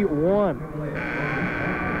 Milwaukee 1.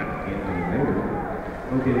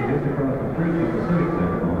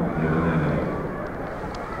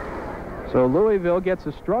 So Louisville gets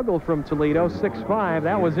a struggle from Toledo, 6-5.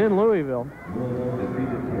 That was in Louisville.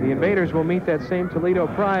 The Invaders will meet that same Toledo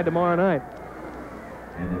Pride tomorrow night.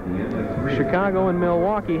 Chicago and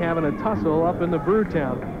Milwaukee having a tussle up in the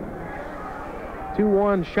Brewtown.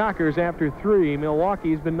 2-1 Shockers after 3.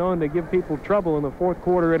 Milwaukee's been known to give people trouble in the fourth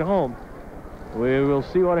quarter at home. We will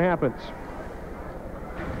see what happens.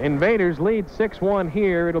 Invaders lead 6-1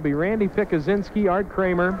 here. It'll be Randy Pikuzinski, Art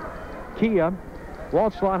Kramer, Kia,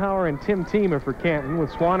 Walt Schlotthauer, and Tim Thiemer for Canton, with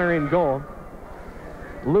Swanner in goal.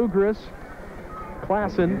 Lugris,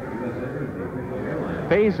 Klassen,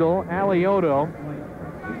 Basil, Alioto,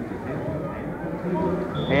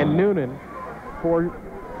 and Noonan for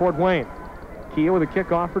Fort Wayne. Kia with a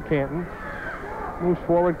kickoff for Canton. Moves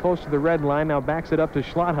forward close to the red line, now backs it up to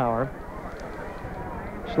Schlotthauer.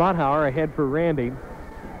 Schlotthauer ahead for Randy.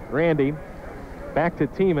 Randy back to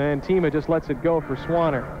Thiemer, and Thiemer just lets it go for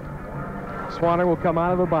Swanner. Swanner will come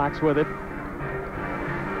out of the box with it.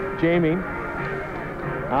 Jamie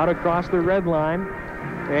out across the red line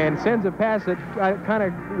and sends a pass that kind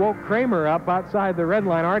of woke Kramer up outside the red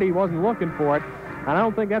line. Artie wasn't looking for it. I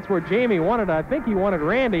don't think that's where Jamie wanted it. I think he wanted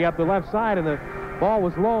Randy up the left side, and the ball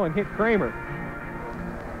was low and hit Kramer.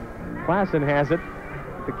 Klassen has it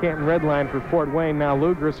at the Canton red line for Fort Wayne. Now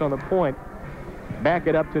Lugris on the point. Back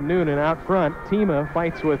it up to Noonan out front. Thiemer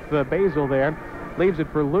fights with Basil there. Leaves it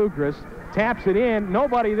for Lugris. Taps it in.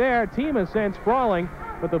 Nobody there. Thiemer sends sprawling,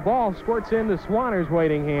 but the ball squirts into Swanner's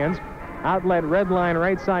waiting hands. Outlet red line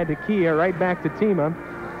right side to Kia. Right back to Thiemer.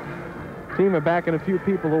 Thiemer backing a few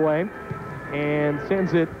people away and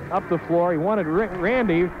sends it up the floor. He wanted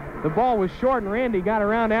Randy. The ball was short, and Randy got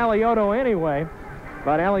around Alioto anyway.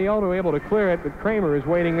 But Alioto able to clear it, but Kramer is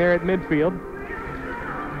waiting there at midfield.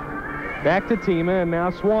 Back to Thiemer, and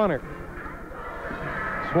now Swanner.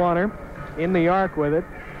 Swanner in the arc with it.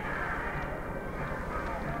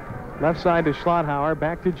 Left side to Schlotthauer,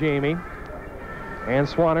 back to Jamie. And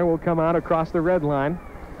Swanner will come out across the red line.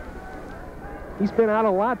 He's been out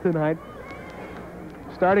a lot tonight,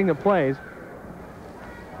 starting the plays.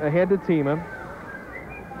 Ahead to Thiemer.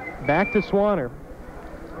 Back to Swanner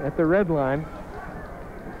at the red line.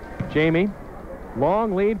 Jamie.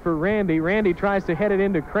 Long lead for Randy. Randy tries to head it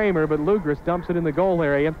into Kramer, but Lugris dumps it in the goal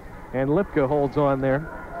area, and Lipka holds on there.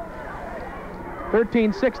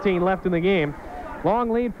 13-16 left in the game. Long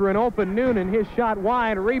lead for an open Noonan. His shot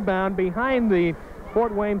wide, rebound behind the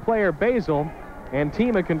Fort Wayne player Basil, and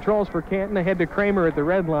Thiemer controls for Canton ahead to Kramer at the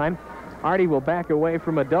red line. Artie will back away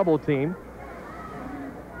from a double team,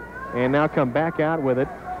 and now come back out with it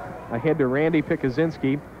ahead to Randy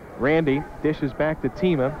Pikuzinski. Randy dishes back to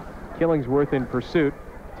Thiemer. Killingsworth in pursuit.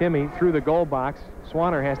 Timmy through the goal box.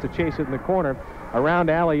 Swanner has to chase it in the corner around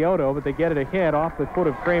Alioto, but they get it ahead off the foot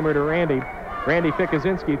of Kramer to Randy. Randy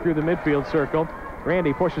Pikuzinski through the midfield circle.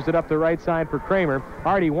 Randy pushes it up the right side for Kramer.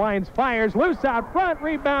 Artie winds, fires, loose out front,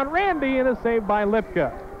 rebound Randy, and a save by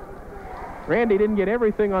Lipka. Randy didn't get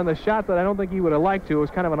everything on the shot that I don't think he would have liked to. It was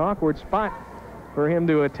kind of an awkward spot for him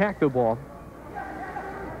to attack the ball.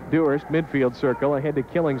 Dewhurst, midfield circle, ahead to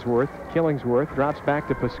Killingsworth. Killingsworth drops back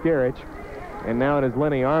to Pascarich. And now it is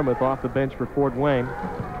Lenny Armuth off the bench for Fort Wayne.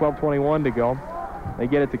 12:21 to go. They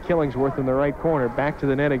get it to Killingsworth in the right corner. Back to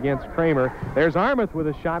the net against Kramer. There's Armuth with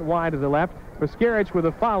a shot wide to the left. Pascarich with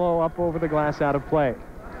a follow up over the glass out of play.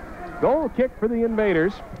 Goal kick for the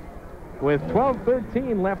Invaders with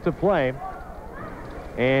 12:13 left to play.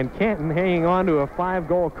 And Canton hanging on to a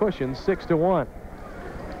 5-goal cushion, 6-1.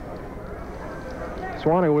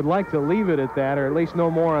 Swanner would like to leave it at that, or at least no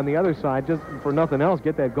more on the other side, just for nothing else,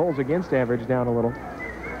 get that goals against average down a little.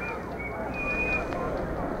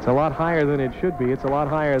 It's a lot higher than it should be. It's a lot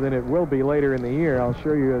higher than it will be later in the year, I'll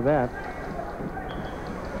assure you of that.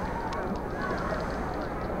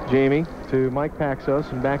 Jamie to Mike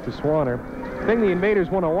Paxos and back to Swanner. The thing the Invaders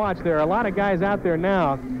want to watch, there are a lot of guys out there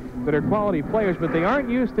now that are quality players, but they aren't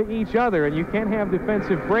used to each other, and you can't have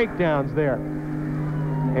defensive breakdowns there.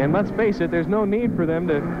 And let's face it, there's no need for them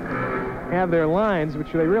to have their lines,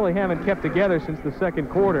 which they really haven't kept together since the second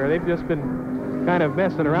quarter. They've just been kind of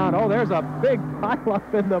messing around. Oh, there's a big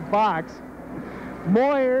pileup in the box.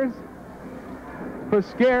 Moyers,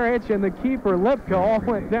 Pascarich, and the keeper Lipka all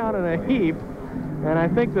went down in a heap. And I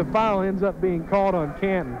think the foul ends up being called on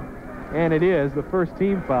Canton. And it is, the first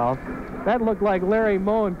team foul. That looked like Larry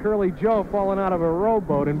Moe and Curly Joe falling out of a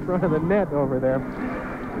rowboat in front of the net over there.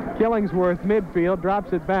 Killingsworth, midfield,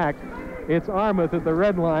 drops it back. It's Armuth at the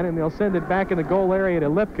red line, and they'll send it back in the goal area to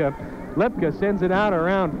Lipka. Lipka sends it out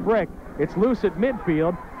around Frick. It's loose at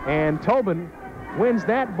midfield, and Tobin wins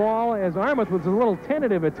that ball as Armuth was a little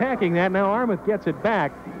tentative attacking that. Now Armuth gets it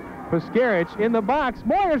back. Pascarich in the box.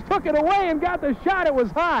 Moyers took it away and got the shot. It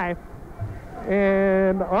was high.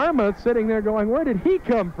 And Armuth sitting there going, where did he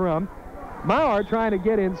come from? Maurer trying to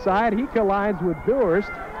get inside. He collides with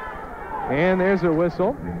Durst. And there's a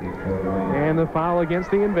whistle. And the foul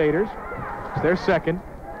against the Invaders. It's their second.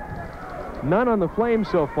 None on the Flames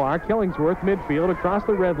so far. Killingsworth, midfield, across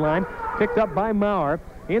the red line. Picked up by Maurer.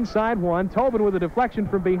 Inside one. Tobin with a deflection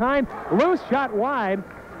from behind. Loose shot wide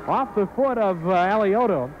off the foot of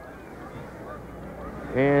Alioto.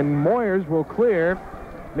 And Moyers will clear.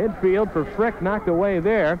 Midfield for Frick, knocked away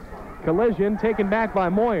there. Collision taken back by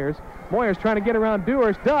Moyers. Moyers trying to get around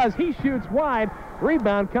Dewars. Does. He shoots wide.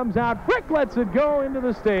 Rebound comes out. Frick lets it go into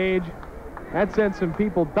the stage. That sent some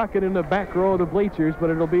people ducking in the back row of the bleachers, but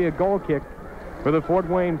it'll be a goal kick for the Fort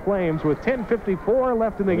Wayne Flames with 10:54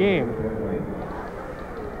 left in the game.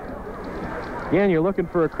 Again, you're looking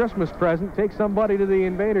for a Christmas present. Take somebody to the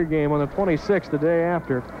Invader game on the 26th, the day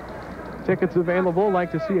after. Tickets available.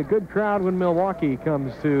 Like to see a good crowd when Milwaukee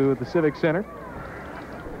comes to the Civic Center.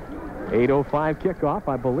 8:05 kickoff.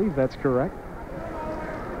 I believe that's correct.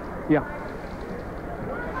 Yeah.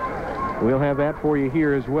 We'll have that for you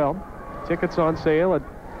here as well. Tickets on sale at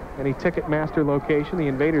any Ticketmaster location. The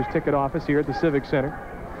Invaders ticket office here at the Civic Center.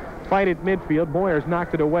 Fight at midfield. Moyers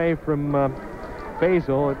knocked it away from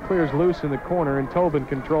Basil. It clears loose in the corner, and Tobin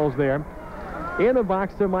controls there. In the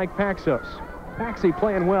box to Mike Paxos. Paxi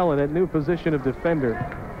playing well in that new position of defender.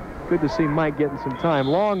 Good to see Mike getting some time.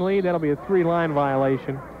 Long lead. That'll be a 3-line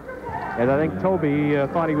violation. And I think Toby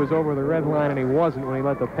thought he was over the red line, and he wasn't when he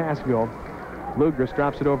let the pass go. Lugris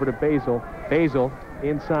drops it over to Basil. Basil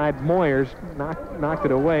inside Moyers. Knocked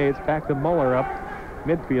it away. It's back to Muller up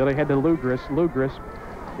midfield. Ahead to Lugris. Lugris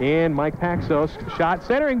in. Mike Paxos. Shot.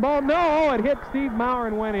 Centering ball. No! It hit Steve Maurer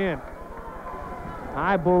and went in.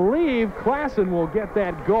 I believe Klassen will get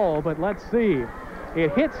that goal, but let's see.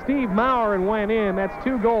 It hit Steve Maurer and went in. That's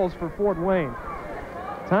 2 goals for Fort Wayne.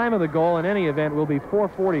 Time of the goal in any event will be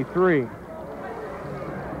 4:43.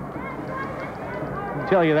 I'll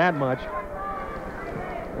tell you that much.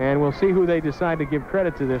 And we'll see who they decide to give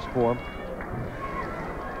credit to this for.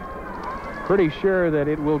 Pretty sure that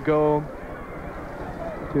it will go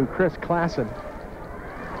to Chris Klassen.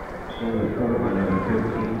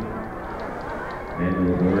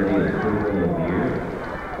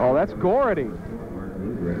 Oh, that's Gordy.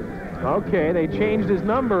 Okay, they changed his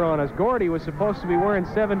number on us. Gordy was supposed to be wearing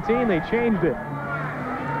 17. They changed it.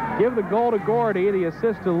 Give the goal to Gordy, the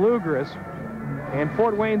assist to Lugris. And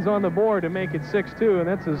Fort Wayne's on the board to make it 6-2, and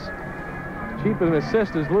that's as cheap an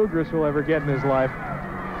assist as Lugris will ever get in his life.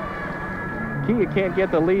 Kia can't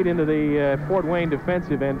get the lead into the Fort Wayne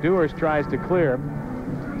defensive end. Dewars tries to clear.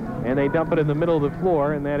 And they dump it in the middle of the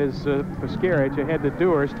floor, and that is Pascarich ahead to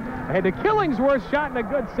Dewars. Ahead to Killingsworth, shot and a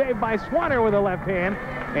good save by Swanner with a left hand.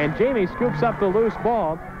 And Jamie scoops up the loose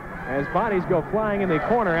ball as bodies go flying in the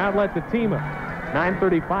corner. Outlet to Tima.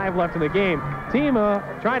 9:35 left in the game.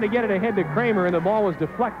 Tima trying to get it ahead to Kramer, and the ball was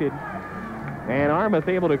deflected. And Armuth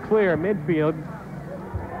able to clear midfield.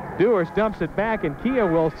 Dewars dumps it back, and Kia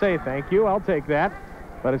will say, thank you, I'll take that.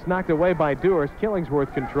 But it's knocked away by Dewars.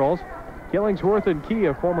 Killingsworth controls. Killingsworth and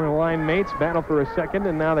Kia, former line mates, battle for a second,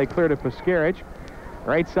 and now they clear to Pascarich.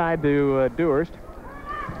 Right side to Durst.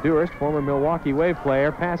 Durst, former Milwaukee Wave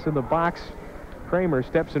player, pass in the box. Kramer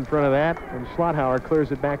steps in front of that, and Schlotthauer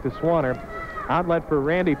clears it back to Swanner. Outlet for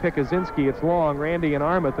Randy Pikazinski. It's long. Randy and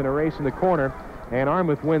Armuth in a race in the corner, and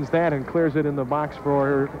Armuth wins that and clears it in the box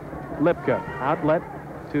for Lipka. Outlet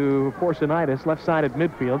to Porcinitis, left side at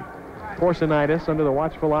midfield. Porcinitis, under the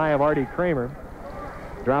watchful eye of Artie Kramer,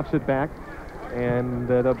 drops it back, and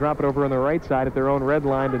they'll drop it over on the right side at their own red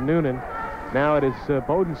line to Noonan. Now it is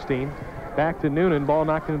Bodenstein. Back to Noonan. Ball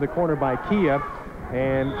knocked into the corner by Kia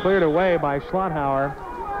and cleared away by Schlotthauer.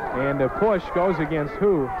 And a push goes against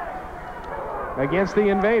who? Against the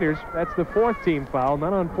Invaders. That's the 4th team foul.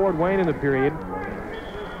 None on Fort Wayne in the period.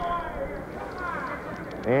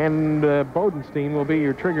 And Bodenstein will be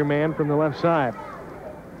your trigger man from the left side.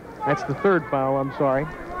 That's the third foul, I'm sorry.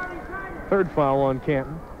 Third foul on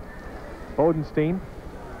Canton. Bodenstein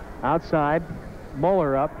outside.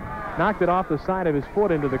 Muller up. Knocked it off the side of his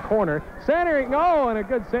foot into the corner. Centering, oh, and a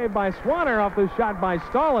good save by Swanner off the shot by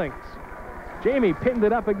Stallings. Jamie pinned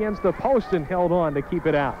it up against the post and held on to keep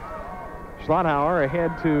it out. Schlotthauer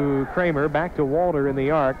ahead to Kramer, back to Walter in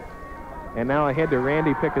the arc, and now ahead to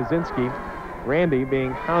Randy Pikuzinski. Randy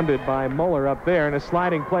being hounded by Muller up there, and a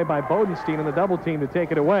sliding play by Bodenstein in the double team to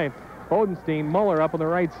take it away. Bodenstein, Muller up on the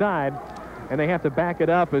right side, and they have to back it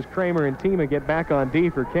up as Kramer and Tima get back on D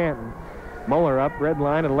for Canton. Muller up, red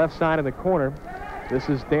line on the left side of the corner. This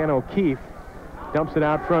is Dan O'Keefe. Dumps it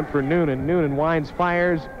out front for Noonan. Noonan winds,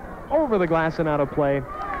 fires over the glass and out of play.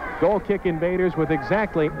 Goal kick Invaders with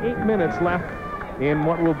exactly 8 minutes left in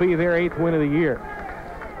what will be their 8th win of the year.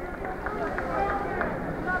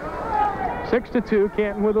 6-2,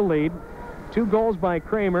 Canton with a lead. 2 goals by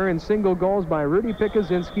Kramer and single goals by Rudy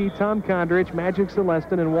Pikuzinski, Tom Kondrich, Magic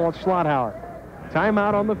Celestin, and Walt Schlotthauer.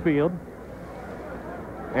 Timeout on the field.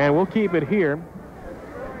 And we'll keep it here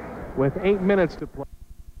with 8 minutes to play.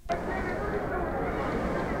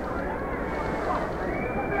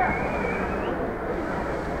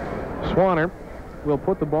 Swanner will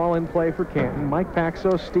put the ball in play for Canton. Mike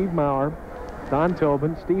Paxos, Steve Maurer, Don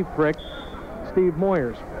Tobin, Steve Frick, Steve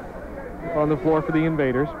Moyers on the floor for the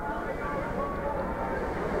Invaders.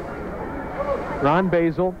 Ron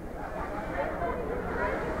Basil,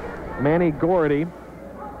 Manny Gordy,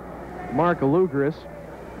 Mark Alugris,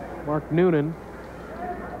 Mark Noonan,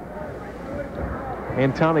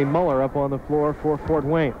 and Tommy Muller up on the floor for Fort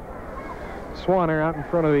Wayne. Swanner out in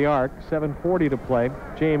front of the arc, 7:40 to play.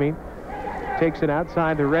 Jamie takes it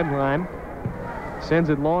outside the red line, sends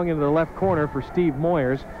it long into the left corner for Steve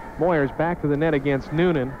Moyers. Moyers back to the net against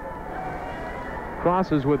Noonan.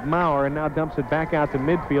 Crosses with Maurer and now dumps it back out to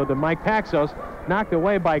midfield to Mike Paxos. Knocked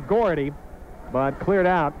away by Gordy, but cleared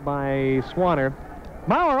out by Swanner.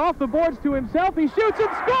 Maurer off the boards to himself. He shoots and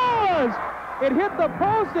scores! It hit the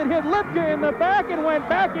post, it hit Lipka in the back and went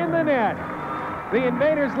back in the net. The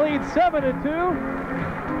Invaders lead 7-2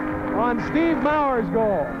 on Steve Maurer's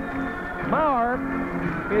goal. Maurer,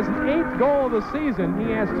 his 8th goal of the season.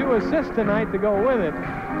 He has 2 assists tonight to go with it.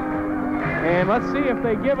 And let's see if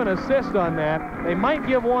they give an assist on that. They might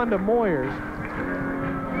give one to Moyers.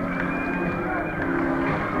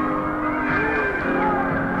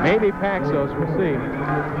 Maybe Paxos, we'll see.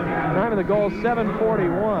 Time of the goal,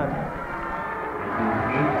 7:41.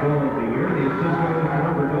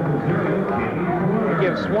 He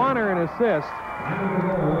gives Swanner an assist.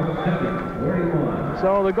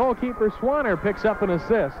 So the goalkeeper, Swanner, picks up an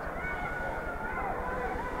assist.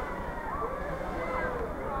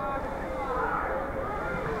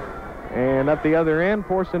 And up the other end,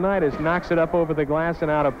 Porcinitis knocks it up over the glass and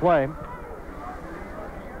out of play.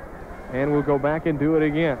 And we'll go back and do it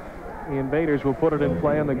again. The Invaders will put it in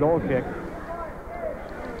play on the goal kick.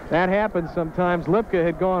 That happens sometimes. Lipka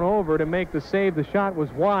had gone over to make the save. The shot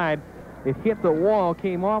was wide. It hit the wall,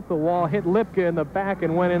 came off the wall, hit Lipka in the back,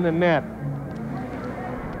 and went in the net.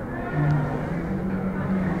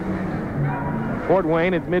 Fort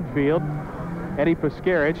Wayne at midfield. Eddie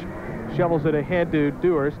Pascarich shovels it ahead to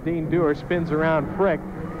Dewars. Dean Dewars spins around Frick.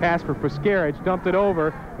 Pass for Pascarich, dumped it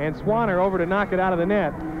over, and Swanner over to knock it out of the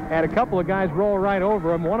net. Had a couple of guys roll right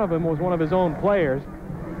over him. One of them was one of his own players.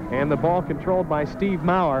 And the ball controlled by Steve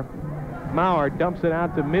Maurer. Maurer dumps it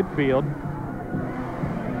out to midfield.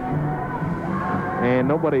 And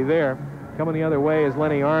nobody there. Coming the other way is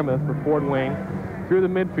Lenny Armuth for Fort Wayne. Through the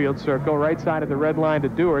midfield circle, right side of the red line to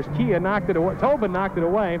Dewars. Kia knocked it away. Tobin knocked it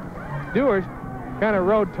away. Dewars kind of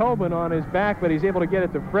rode Tobin on his back, but he's able to get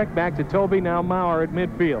it to Frick. Back to Toby. Now Maurer at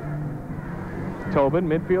midfield. Tobin,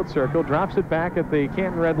 midfield circle, drops it back at the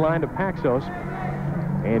Canton red line to Paxos.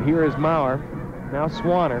 And here is Maurer. Now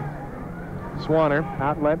Swanner. Swanner,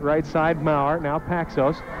 outlet right side, Maurer. Now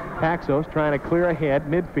Paxos. Paxos trying to clear ahead,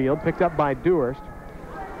 midfield, picked up by Dewars.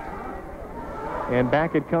 And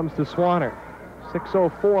back it comes to Swanner.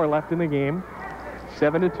 6:04 left in the game.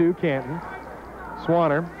 7-2 Canton.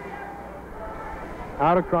 Swanner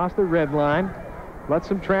out across the red line. Let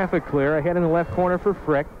some traffic clear. Ahead in the left corner for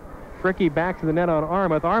Frick. Fricky back to the net on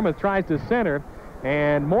Armuth. Armuth tries to center,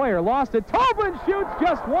 and Moyer lost it. Tobin shoots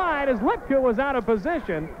just wide as Lipka was out of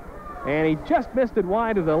position, and he just missed it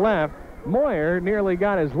wide to the left. Moyer nearly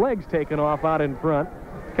got his legs taken off out in front.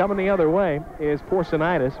 Coming the other way is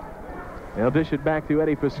Porcinitis. They'll dish it back to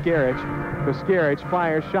Eddie Pascarich. Pascarich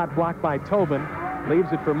fires, shot blocked by Tobin.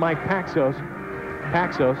 Leaves it for Mike Paxos.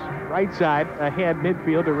 Paxos, right side, ahead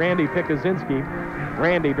midfield to Randy Pikuzinski.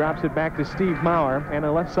 Randy drops it back to Steve Maurer, and on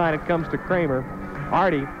the left side it comes to Kramer.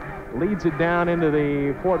 Artie leads it down into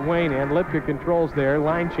the Fort Wayne end. Lipka controls there.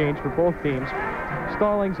 Line change for both teams.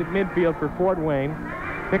 Stallings at midfield for Fort Wayne.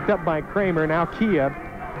 Picked up by Kramer. Now Kia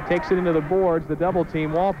takes it into the boards. The double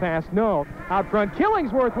team. Wall pass, no. Out front,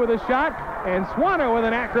 Killingsworth with a shot. And Swanner with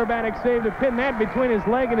an acrobatic save to pin that between his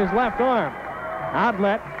leg and his left arm.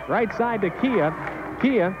 Outlet, right side to Kia.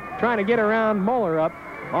 Kia trying to get around Muller up.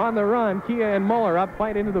 On the run, Kia and Muller up,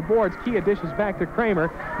 fight into the boards. Kia dishes back to Kramer.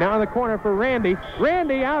 Now in the corner for Randy.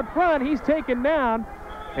 Randy out front, he's taken down.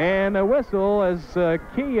 And a whistle as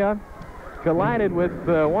Kia collided with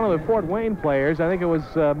one of the Fort Wayne players. I think it was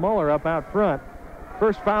Muller up out front.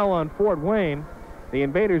 First foul on Fort Wayne. The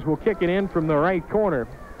Invaders will kick it in from the right corner.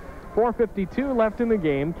 4:52 left in the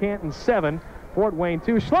game. Canton 7, Fort Wayne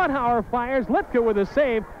 2. Schlotthauer fires. Lipka with a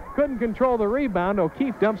save. Couldn't control the rebound.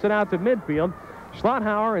 O'Keefe dumps it out to midfield.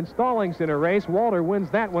 Schlotthauer and Stallings in a race. Walter wins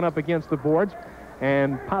that one up against the boards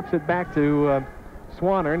and pops it back to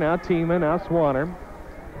Swanner. Now Tima, now Swanner.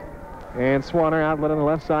 And Swanner outlet on the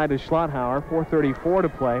left side to Schlotthauer. 4:34 to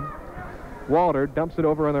play. Walter dumps it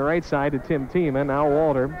over on the right side to Tim Tima. Now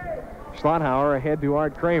Walter. Schlotthauer ahead to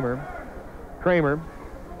Art Kramer. Kramer.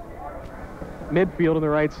 Midfield on the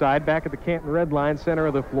right side. Back at the Canton red line, center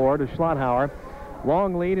of the floor to Schlotthauer.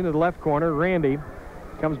 Long lead into the left corner. Randy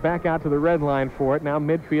comes back out to the red line for it. Now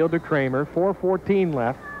midfield to Kramer. 4:14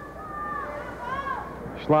 left.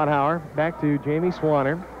 Schlotthauer back to Jamie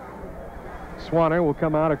Swanner. Swanner will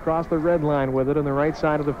come out across the red line with it on the right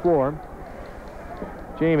side of the floor.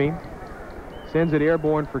 Jamie sends it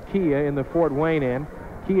airborne for Kia in the Fort Wayne end.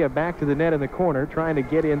 Kia back to the net in the corner, trying to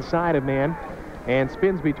get inside a man, and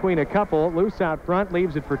spins between a couple. Loose out front,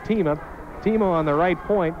 leaves it for Tima. Tima on the right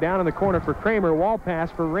point, down in the corner for Kramer. Wall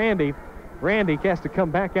pass for Randy. Randy has to come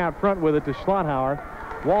back out front with it to Schlotthauer.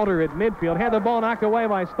 Walter at midfield. Had the ball knocked away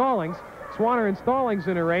by Stallings. Swanner and Stallings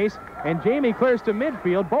in a race. And Jamie clears to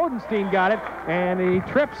midfield. Bodenstein got it. And he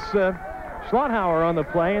trips Schlotthauer on the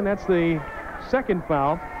play. And that's the second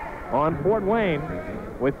foul on Fort Wayne.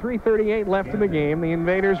 With 3:38 left in the game, the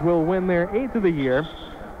Invaders will win their 8th of the year.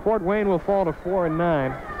 Fort Wayne will fall to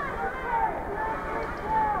 4-9.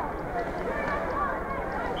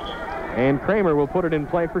 And Kramer will put it in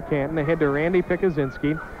play for Canton. Ahead to Randy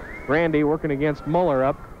Pikuzinski. Randy working against Muller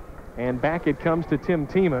up. And back it comes to Tim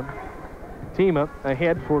Tima. Tima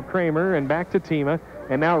ahead for Kramer and back to Tima.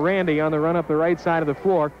 And now Randy on the run up the right side of the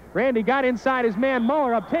floor. Randy got inside his man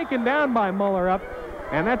Muller up. Taken down by Muller up.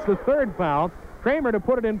 And that's the third foul. Kramer to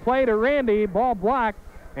put it in play to Randy. Ball blocked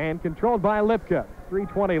and controlled by Lipka.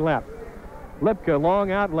 3:20 left. Lipka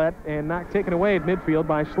long outlet and not taken away at midfield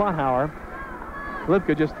by Schlotthauer.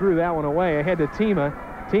 Lipka just threw that one away. Ahead to Tima.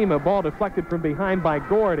 Tima, ball deflected from behind by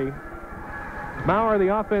Gordy. Maurer, the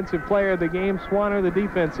offensive player of the game. Swanner, the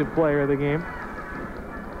defensive player of the game.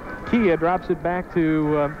 Kia drops it back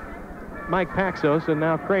to Mike Paxos, and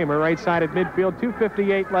now Kramer, right side at midfield.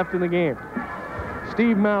 2:58 left in the game.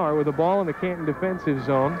 Steve Maurer with the ball in the Canton defensive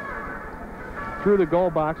zone. Through the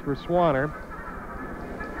goal box for Swanner.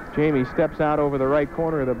 Jamie steps out over the right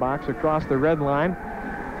corner of the box across the red line.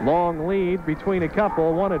 Long lead between a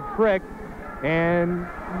couple. Wanted Frick. And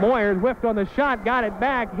Moyers whiffed on the shot, got it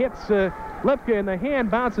back, hits Lipka in the hand,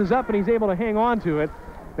 bounces up, and he's able to hang on to it.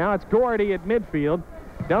 Now it's Gordy at midfield.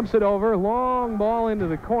 Dumps it over. Long ball into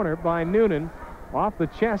the corner by Noonan. Off the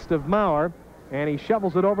chest of Maurer. And he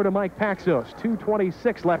shovels it over to Mike Paxos.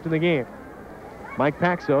 2:26 left in the game. Mike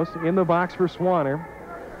Paxos in the box for Swanner.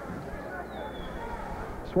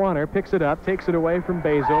 Swanner picks it up, takes it away from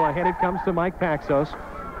Basil. Ahead it comes to Mike Paxos.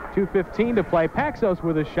 2:15 to play. Paxos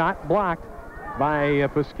with a shot blocked by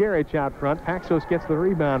Puskaric out front. Paxos gets the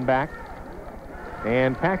rebound back.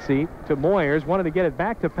 And Paxi to Moyers. Wanted to get it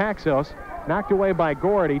back to Paxos. Knocked away by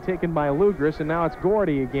Gordy, taken by Lugris. And now it's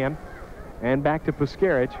Gordy again. And back to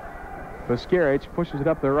Puskaric. Puskaric pushes it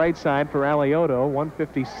up the right side for Alioto.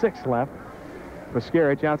 1:56 left.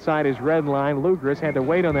 Puskaric outside his red line. Lugris had to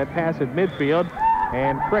wait on that pass at midfield.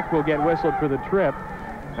 And Frick will get whistled for the trip.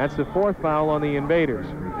 That's the fourth foul on the Invaders.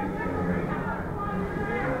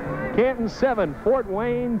 Canton 7, Fort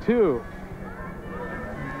Wayne 2.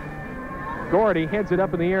 Gordy heads it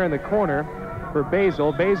up in the air in the corner for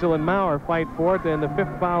Basil. Basil and Maurer fight for it, and the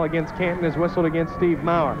fifth foul against Canton is whistled against Steve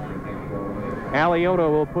Maurer. Alioto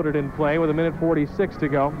will put it in play with 1:46 to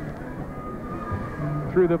go.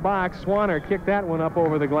 Through the box, Swanner kicked that one up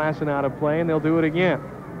over the glass and out of play, and they'll do it again.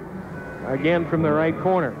 Again from the right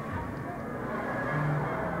corner.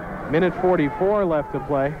 1:44 left to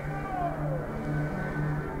play.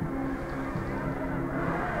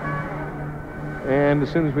 And as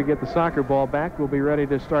soon as we get the soccer ball back, we'll be ready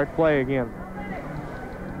to start play again.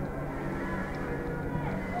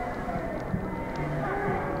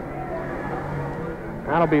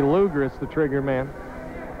 That'll be Lugris, the trigger man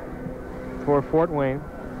for Fort Wayne.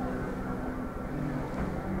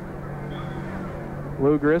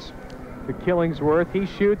 Lugris to Killingsworth. He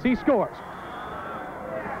shoots. He scores.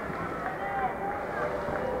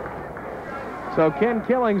 So Ken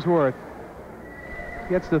Killingsworth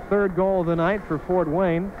gets the third goal of the night for Fort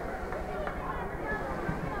Wayne.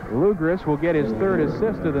 Lugris will get his third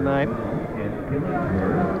assist of the night.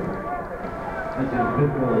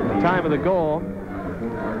 Time of the goal,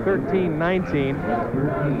 13-19.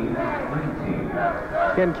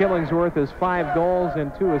 Ken Killingsworth has 5 goals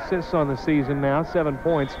and 2 assists on the season now, 7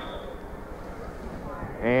 points.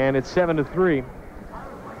 And it's 7-3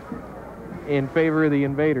 in favor of the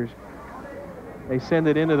Invaders. They send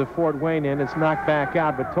it into the Fort Wayne end. It's knocked back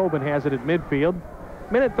out, but Tobin has it at midfield.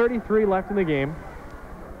 Minute 33 left in the game.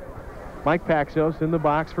 Mike Paxos in the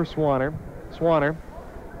box for Swanner. Swanner,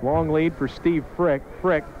 long lead for Steve Frick.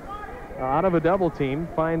 Frick, out of a double team,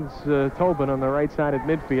 finds Tobin on the right side at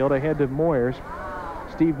midfield, ahead to Moyers.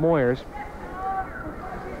 Steve Moyers,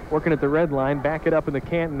 working at the red line, back it up in the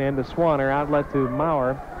Canton end to Swanner, outlet to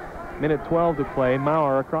Maurer. Minute 12 to play.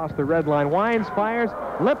 Maurer across the red line. Wines fires.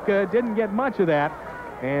 Lipka didn't get much of that.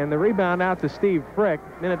 And the rebound out to Steve Frick.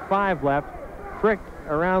 Minute 5 left. Frick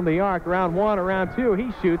around the arc. Round 1, around 2.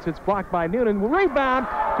 He shoots. It's blocked by Noonan. Rebound.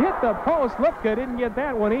 Hit the post. Lipka didn't get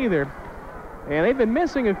that one either. And they've been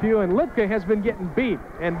missing a few, and Lipka has been getting beat,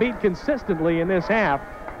 and beat consistently in this half.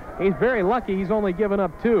 He's very lucky he's only given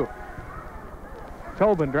up 2.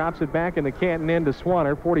 Tobin drops it back in the Canton end to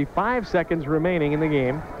Swanner. 45 seconds remaining in the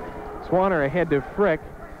game. Swanner ahead to Frick,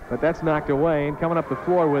 but that's knocked away. And coming up the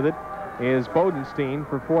floor with it is Bodenstein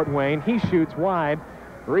for Fort Wayne. He shoots wide.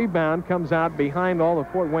 Rebound comes out behind all the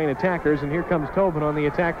Fort Wayne attackers, and here comes Tobin on the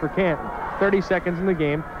attack for Canton. 30 seconds in the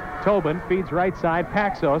game. Tobin feeds right side.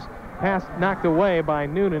 Paxos. Pass knocked away by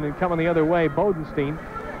Noonan, and coming the other way, Bodenstein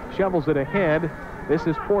shovels it ahead. This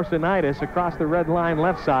is Porcinitis across the red line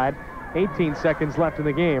left side. 18 seconds left in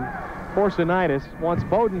the game. Porcinitis wants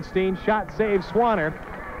Bodenstein. Shot saved Swanner.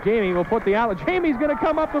 Jamie will put the outlet. Jamie's going to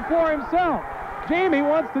come up the floor himself. Jamie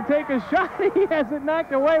wants to take a shot. He has it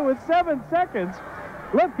knocked away with 7 seconds.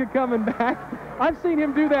 Lipka coming back. I've seen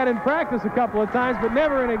him do that in practice a couple of times, but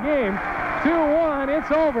never in a game. 2-1,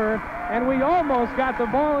 it's over, and we almost got the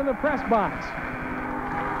ball in the press box.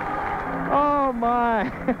 Oh, my.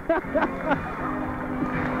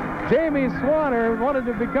 Jamie Swanner wanted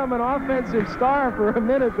to become an offensive star for a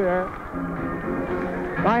minute there.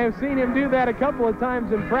 I have seen him do that a couple of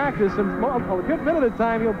times in practice, and a good bit of the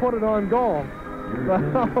time he'll put it on goal. But,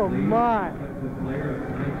 oh, my.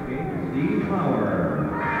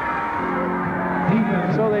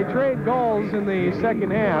 So they trade goals in the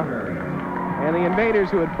second half, and the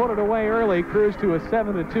Invaders, who had put it away early, cruise to a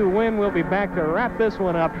 7-2 win. We'll be back to wrap this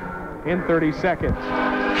one up in 30 seconds.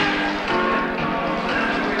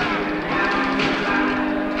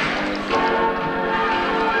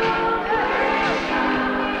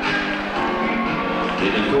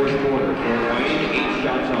 In the fourth quarter, Fort Wayne, 8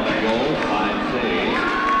 shots on goal, 5 saves.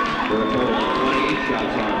 For a total of 28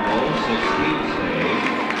 shots on goal, 16 saves.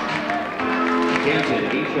 Canton,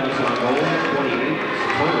 8 shots on goal, 28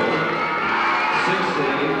 total, 6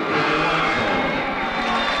 saves, and 1 goal.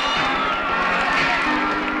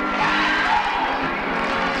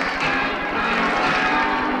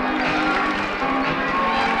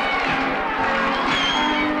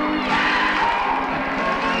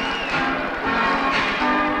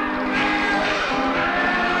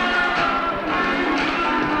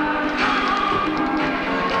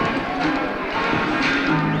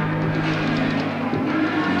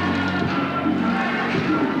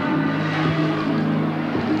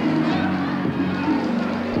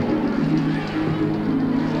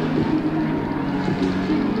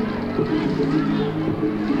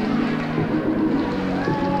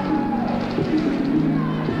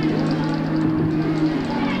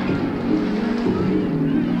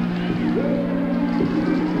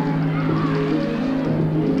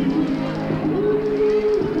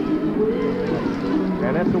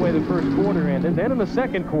 Then in the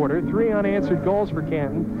second quarter, 3 unanswered goals for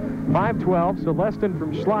Canton. 5-12, Celestin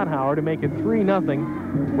from Schlotthauer to make it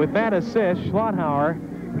 3-0. With that assist,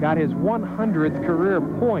 Schlotthauer got his 100th career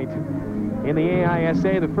point in the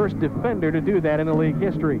AISA, the first defender to do that in the league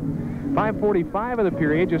history. 5:45 of the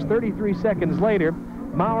period, just 33 seconds later,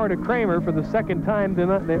 Maurer to Kramer for the second time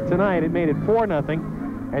tonight. It made it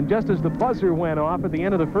 4-0. And just as the buzzer went off at the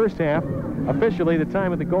end of the first half, officially the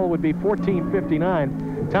time of the goal would be 14:59.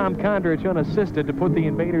 Tom Kondrich unassisted to put the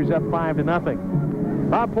Invaders up 5-0.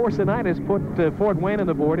 Bob Porcinitis put Fort Wayne on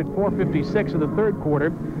the board at 4:56 of the third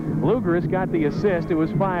quarter. Lugris got the assist. It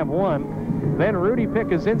was 5-1. Then Rudy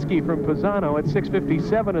Pikuzinski from Pisano at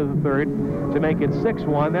 6:57 of the third to make it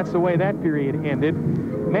 6-1. That's the way that period ended.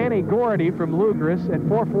 Manny Gordy from Lugris at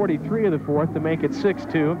 4:43 of the fourth to make it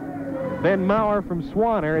 6-2. Then Maurer from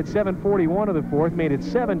Swanner at 7:41 of the fourth made it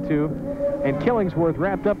 7-2. And Killingsworth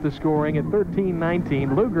wrapped up the scoring at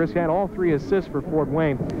 13-19. Lugris had all 3 assists for Fort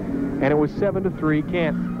Wayne, and it was 7-3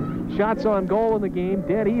 Canton. Shots on goal in the game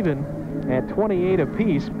dead even at 28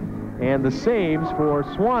 apiece. And the saves for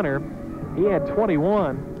Swanner, he had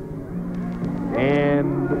 21.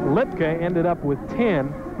 And Lipka ended up with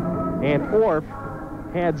 10. And Orff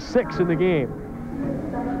had 6 in the game.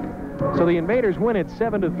 So the Invaders win it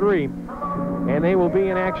 7-3. And they will be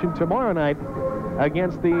in action tomorrow night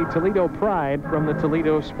against the Toledo Pride from the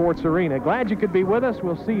Toledo Sports Arena. Glad you could be with us.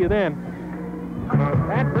 We'll see you then.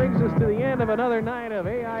 That brings us to the end of another night of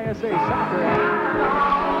AISA soccer action.